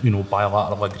or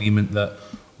bilateral agreement that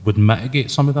would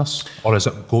mitigate some of this, or is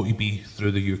it going to be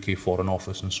through the UK Foreign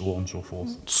Office and so on and so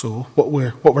forth? So what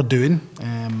we're doing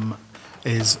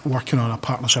is working on a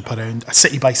partnership around a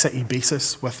city by city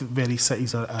basis with various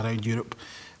cities around Europe,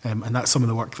 and that's some of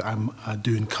the work that I'm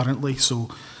doing currently. So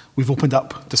we've opened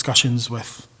up discussions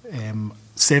with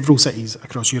several cities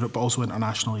across Europe, but also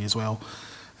internationally as well,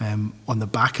 on the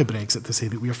back of Brexit, to say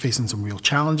that we're facing some real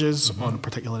challenges on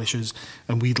particular issues,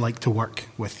 and we'd like to work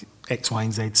with X, Y,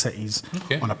 and Z cities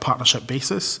on a partnership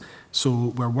basis.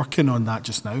 So we're working on that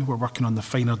just now. We're working on the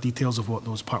finer details of what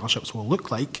those partnerships will look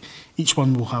like. Each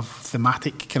one will have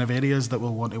thematic kind of areas that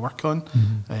we'll want to work on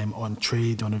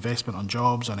trade, on investment, on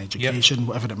jobs, on education,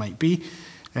 whatever it might be.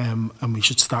 And we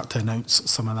should start to announce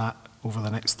some of that over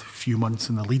the next few months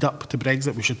in the lead up to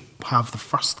Brexit. We should have the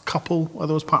first couple of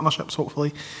those partnerships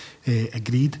hopefully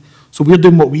agreed. So we're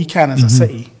doing what we can as a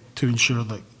city to ensure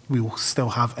that we will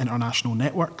still have international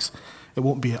networks. It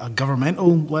won't be at a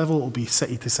governmental level, it will be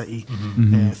city to city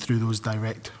through those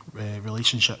direct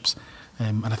relationships.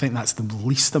 And I think that's the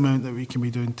least amount that we can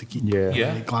be doing to keep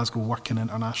Glasgow working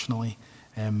internationally,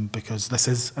 because this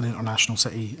is an international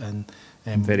city, and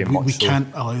we can't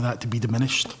allow that to be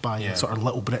diminished by a sort of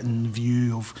Little Britain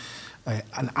view of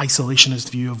an isolationist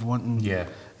view of wanting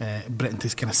Britain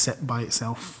to kind of sit by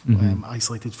itself,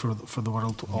 isolated for the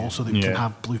world, also that we can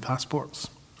have blue passports.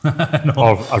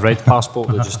 Or a red passport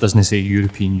that just doesn't say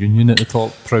European Union at the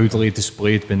top, proudly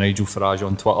displayed by Nigel Farage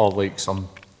on Twitter like some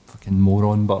fucking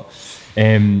moron. But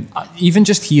even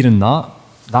just hearing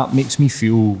that makes me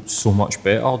feel so much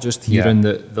better, just hearing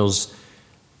that there's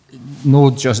no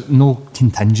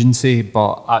contingency,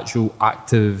 but actual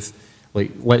active,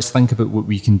 like, let's think about what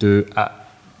we can do at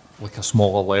like a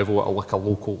smaller level, at like a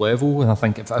local level. And I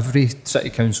think if every city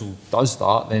council does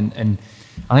that, then, and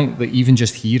I think that even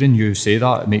just hearing you say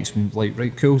that, it makes me like,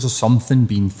 right, cool, there's something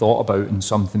being thought about and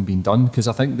something being done. Because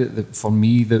I think that for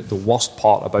me, the worst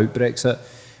part about Brexit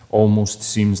almost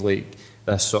seems like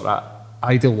this sort of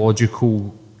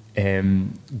ideological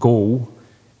goal,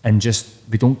 and just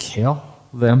we don't care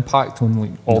the impact on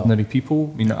like ordinary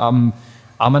people. I mean,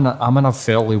 I'm in a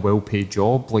fairly well-paid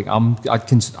job. Like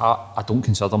I don't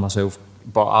consider myself,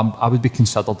 but I would be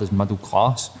considered as middle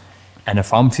class. And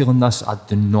if I'm feeling this, I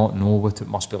do not know what it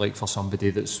must be like for somebody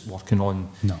that's working on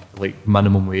like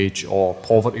minimum wage or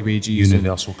poverty wages.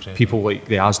 Universal credit. People like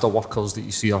the Asda workers that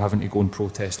you see are having to go and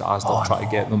protest at Asda, try to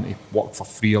get them to work for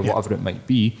free or whatever it might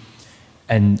be.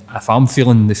 And if I'm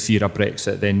feeling the fear of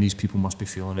Brexit, then these people must be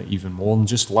feeling it even more. And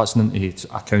just listening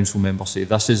to a council member say,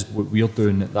 this is what we're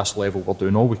doing at this level, we're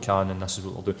doing all we can, and this is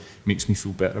what we're doing, makes me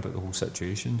feel better about the whole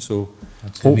situation. So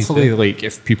hopefully, like,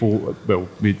 if people, well,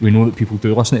 we know that people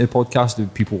do listen to the podcast, the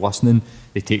people listening,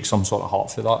 they take some sort of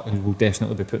heart for that, and we'll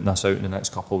definitely be putting this out in the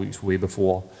next couple of weeks, way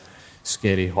before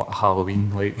scary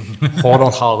Halloween, like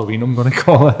horror Halloween, I'm going to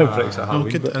call it, Brexit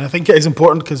Halloween. And I think it is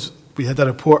important, because we had a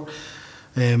report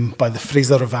by the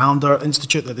Fraser Ravander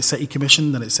Institute that the City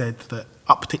commissioned, and it said that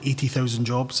up to 80,000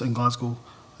 jobs in Glasgow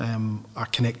are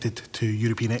connected to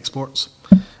European exports.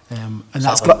 And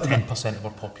that's like 10% of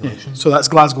our population. So that's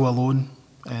Glasgow alone,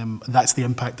 and that's the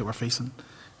impact that we're facing.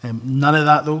 None of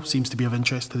that, though, seems to be of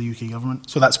interest to the UK government.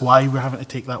 So that's why we're having to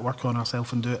take that work on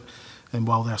ourselves and do it. And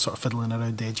while they're sort of fiddling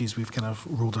around the edges, we've kind of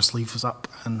rolled our sleeves up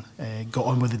and got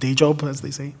on with the day job, as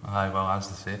they say. Aye, well, as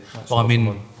they say. Well, I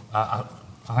mean,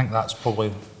 I think that's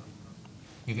probably.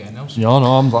 You getting else? Yeah,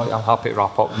 no, I'm happy to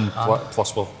wrap up, and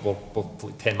plus we're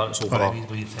like 10 minutes over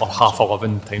our half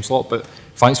 11 time slot. But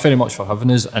thanks very much for having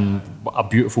us, and a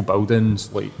beautiful building.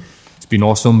 Like, it's been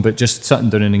awesome. But just sitting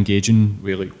down and engaging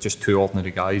with like just two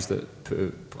ordinary guys that put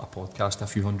out a podcast to a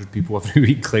few hundred people every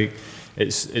week, like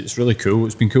it's really cool.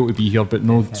 It's been cool to be here, but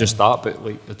no, just that. But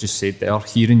like I just said there,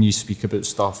 hearing you speak about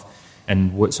stuff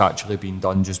and what's actually been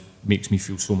done just makes me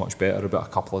feel so much better about a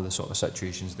couple of the sort of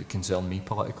situations that concern me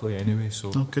politically anyway. So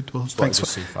good. Well, thanks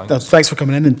for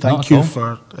coming in, and thank you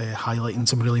for highlighting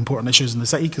some really important issues in the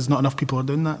city, because not enough people are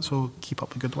doing that. So keep up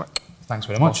the good work. Thanks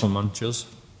very much. Awesome, man. Cheers.